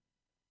here.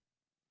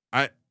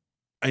 I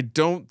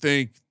don't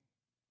think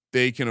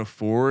they can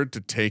afford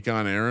to take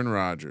on Aaron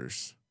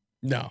Rodgers.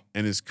 No.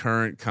 And his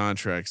current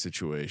contract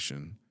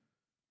situation.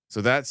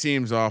 So that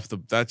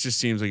just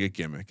seems like a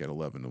gimmick at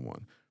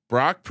 11-1.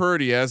 Brock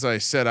Purdy, as I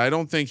said, I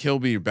don't think he'll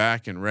be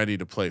back and ready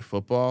to play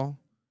football.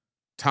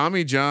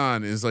 Tommy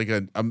John is like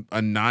a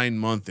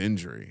 9-month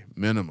injury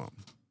minimum.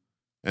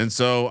 And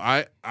so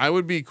I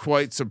would be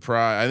quite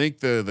surprised. I think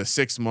the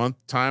 6-month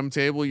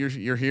timetable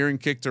you're hearing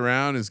kicked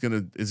around is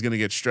gonna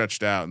get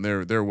stretched out, and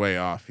they're way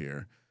off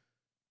here.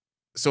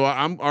 So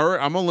I'm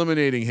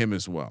eliminating him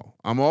as well.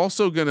 I'm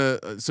also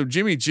so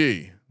Jimmy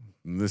G.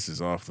 And this is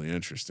awfully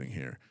interesting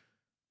here.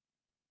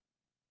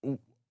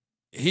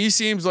 He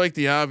seems like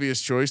the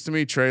obvious choice to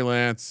me. Trey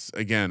Lance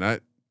again.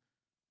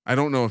 I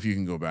don't know if you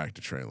can go back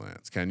to Trey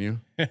Lance. Can you?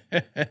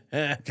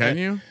 Can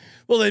you?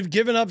 Well, they've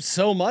given up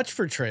so much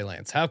for Trey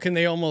Lance. How can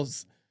they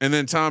almost? And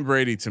then Tom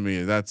Brady, to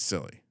me, that's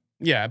silly.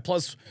 Yeah,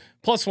 plus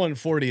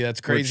 140.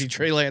 That's crazy.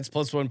 Trey Lance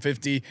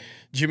 +150.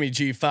 Jimmy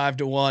G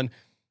 5-1.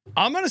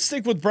 I'm gonna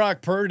stick with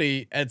Brock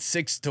Purdy at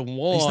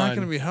 6-1. He's not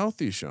going to be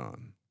healthy,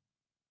 Sean.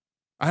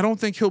 I don't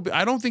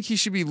think he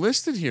should be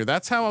listed here.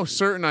 That's how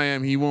certain I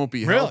am he won't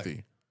be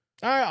healthy.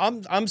 All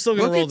right, I'm still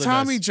gonna roll the dice. Look at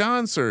Tommy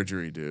John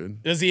surgery,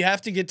 dude. Does he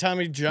have to get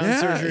Tommy John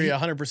surgery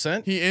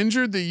 100%? He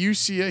injured the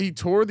UCL. He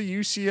tore the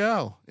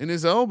UCL in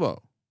his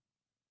elbow.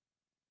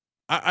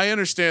 I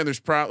understand.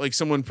 There's probably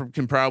someone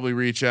can probably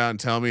reach out and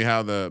tell me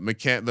how the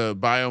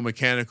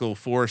biomechanical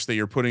force that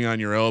you're putting on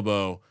your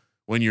elbow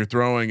when you're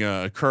throwing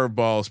a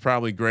curveball is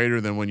probably greater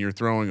than when you're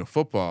throwing a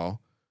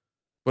football.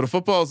 But a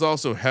football is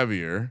also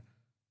heavier,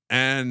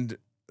 and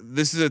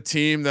this is a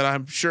team that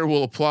I'm sure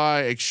will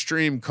apply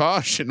extreme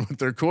caution with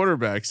their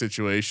quarterback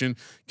situation,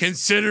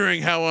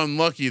 considering how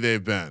unlucky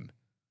they've been.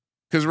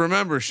 Because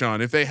remember,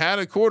 Sean, if they had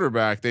a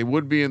quarterback, they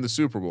would be in the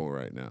Super Bowl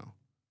right now.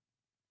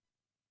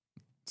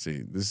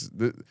 See, this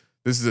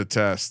is a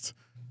test.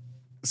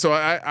 So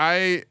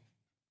I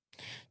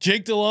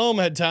Jake Delhomme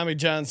had Tommy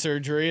John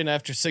surgery, and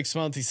after 6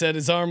 months, he said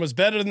his arm was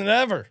better than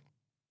ever.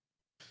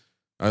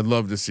 I'd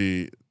love to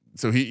see.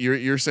 So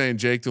you're saying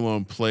Jake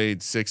Delhomme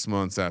played 6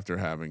 months after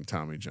having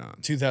Tommy John?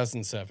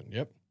 2007.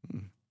 Yep.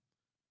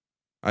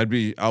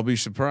 I'll be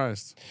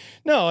surprised.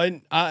 No,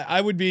 and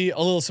I would be a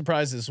little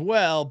surprised as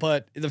well.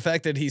 But the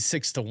fact that he's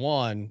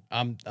 6-1,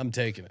 I'm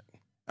taking it.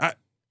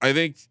 I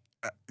think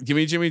give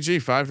me Jimmy G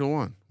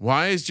 5-1.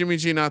 Why is Jimmy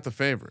G not the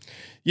favorite?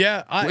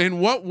 Yeah. In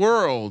what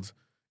world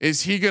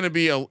is he going to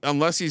be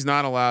unless he's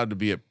not allowed to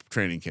be at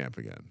training camp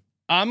again?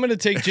 I'm going to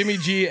take Jimmy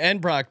G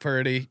and Brock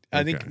Purdy.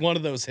 I think one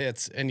of those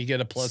hits and you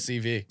get a plus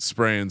EV.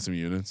 Spraying some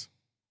units.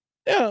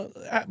 Yeah,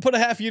 put a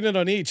half unit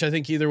on each. I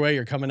think either way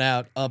you're coming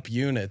out up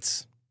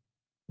units.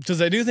 Because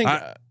I do think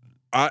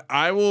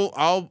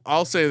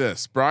I'll say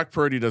this. Brock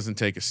Purdy doesn't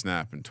take a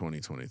snap in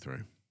 2023.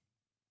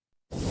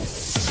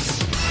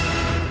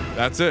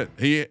 That's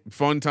it.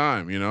 Fun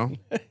time,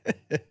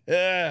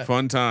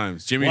 fun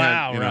times. Jimmy,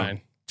 Ryan.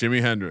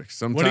 Jimi Hendrix.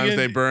 Sometimes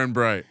they burn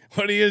bright.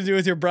 What are you gonna do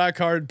with your Brock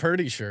Hard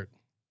Purdy shirt?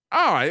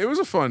 Oh, it was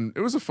a fun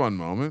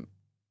moment.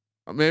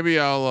 Maybe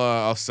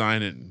I'll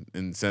sign it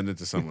and send it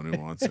to someone who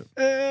wants it.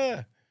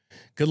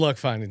 Good luck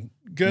finding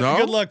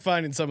good luck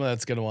finding someone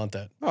that's gonna want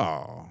that.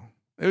 Oh,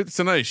 it's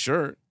a nice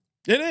shirt.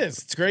 It is.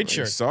 It's a great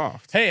shirt.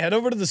 Soft. Hey, head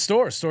over to the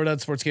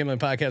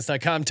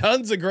store.sportsgamblingpodcast.com.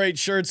 Tons of great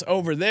shirts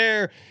over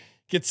there.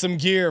 Get some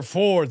gear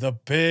for the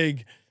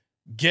big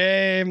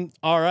game.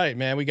 All right,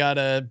 man. We got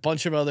a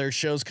bunch of other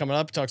shows coming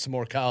up. Talk some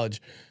more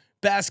college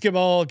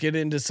basketball. Get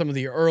into some of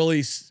the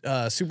early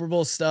Super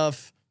Bowl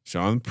stuff.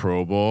 Sean,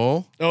 Pro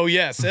Bowl. Oh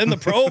yes, and the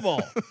Pro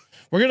Bowl.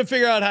 We're gonna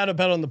figure out how to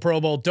bet on the Pro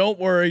Bowl. Don't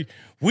worry,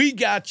 we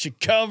got you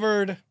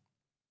covered.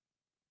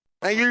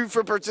 Thank you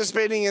for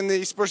participating in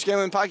the Sports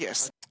Gambling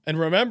Podcast. And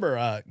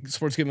remember,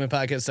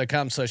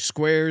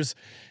 sportsgamblingpodcast.com/squares.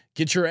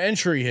 Get your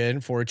entry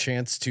in for a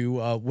chance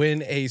to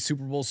win a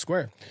Super Bowl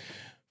square.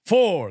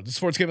 For the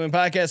Sports Gambling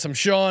Podcast, I'm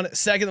Sean,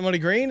 second the money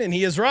green, and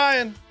he is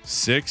Ryan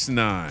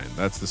 6'9".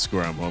 That's the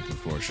score I'm hoping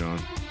for, Sean.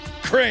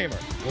 Kramer.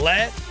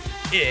 Let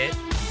it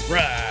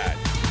ride.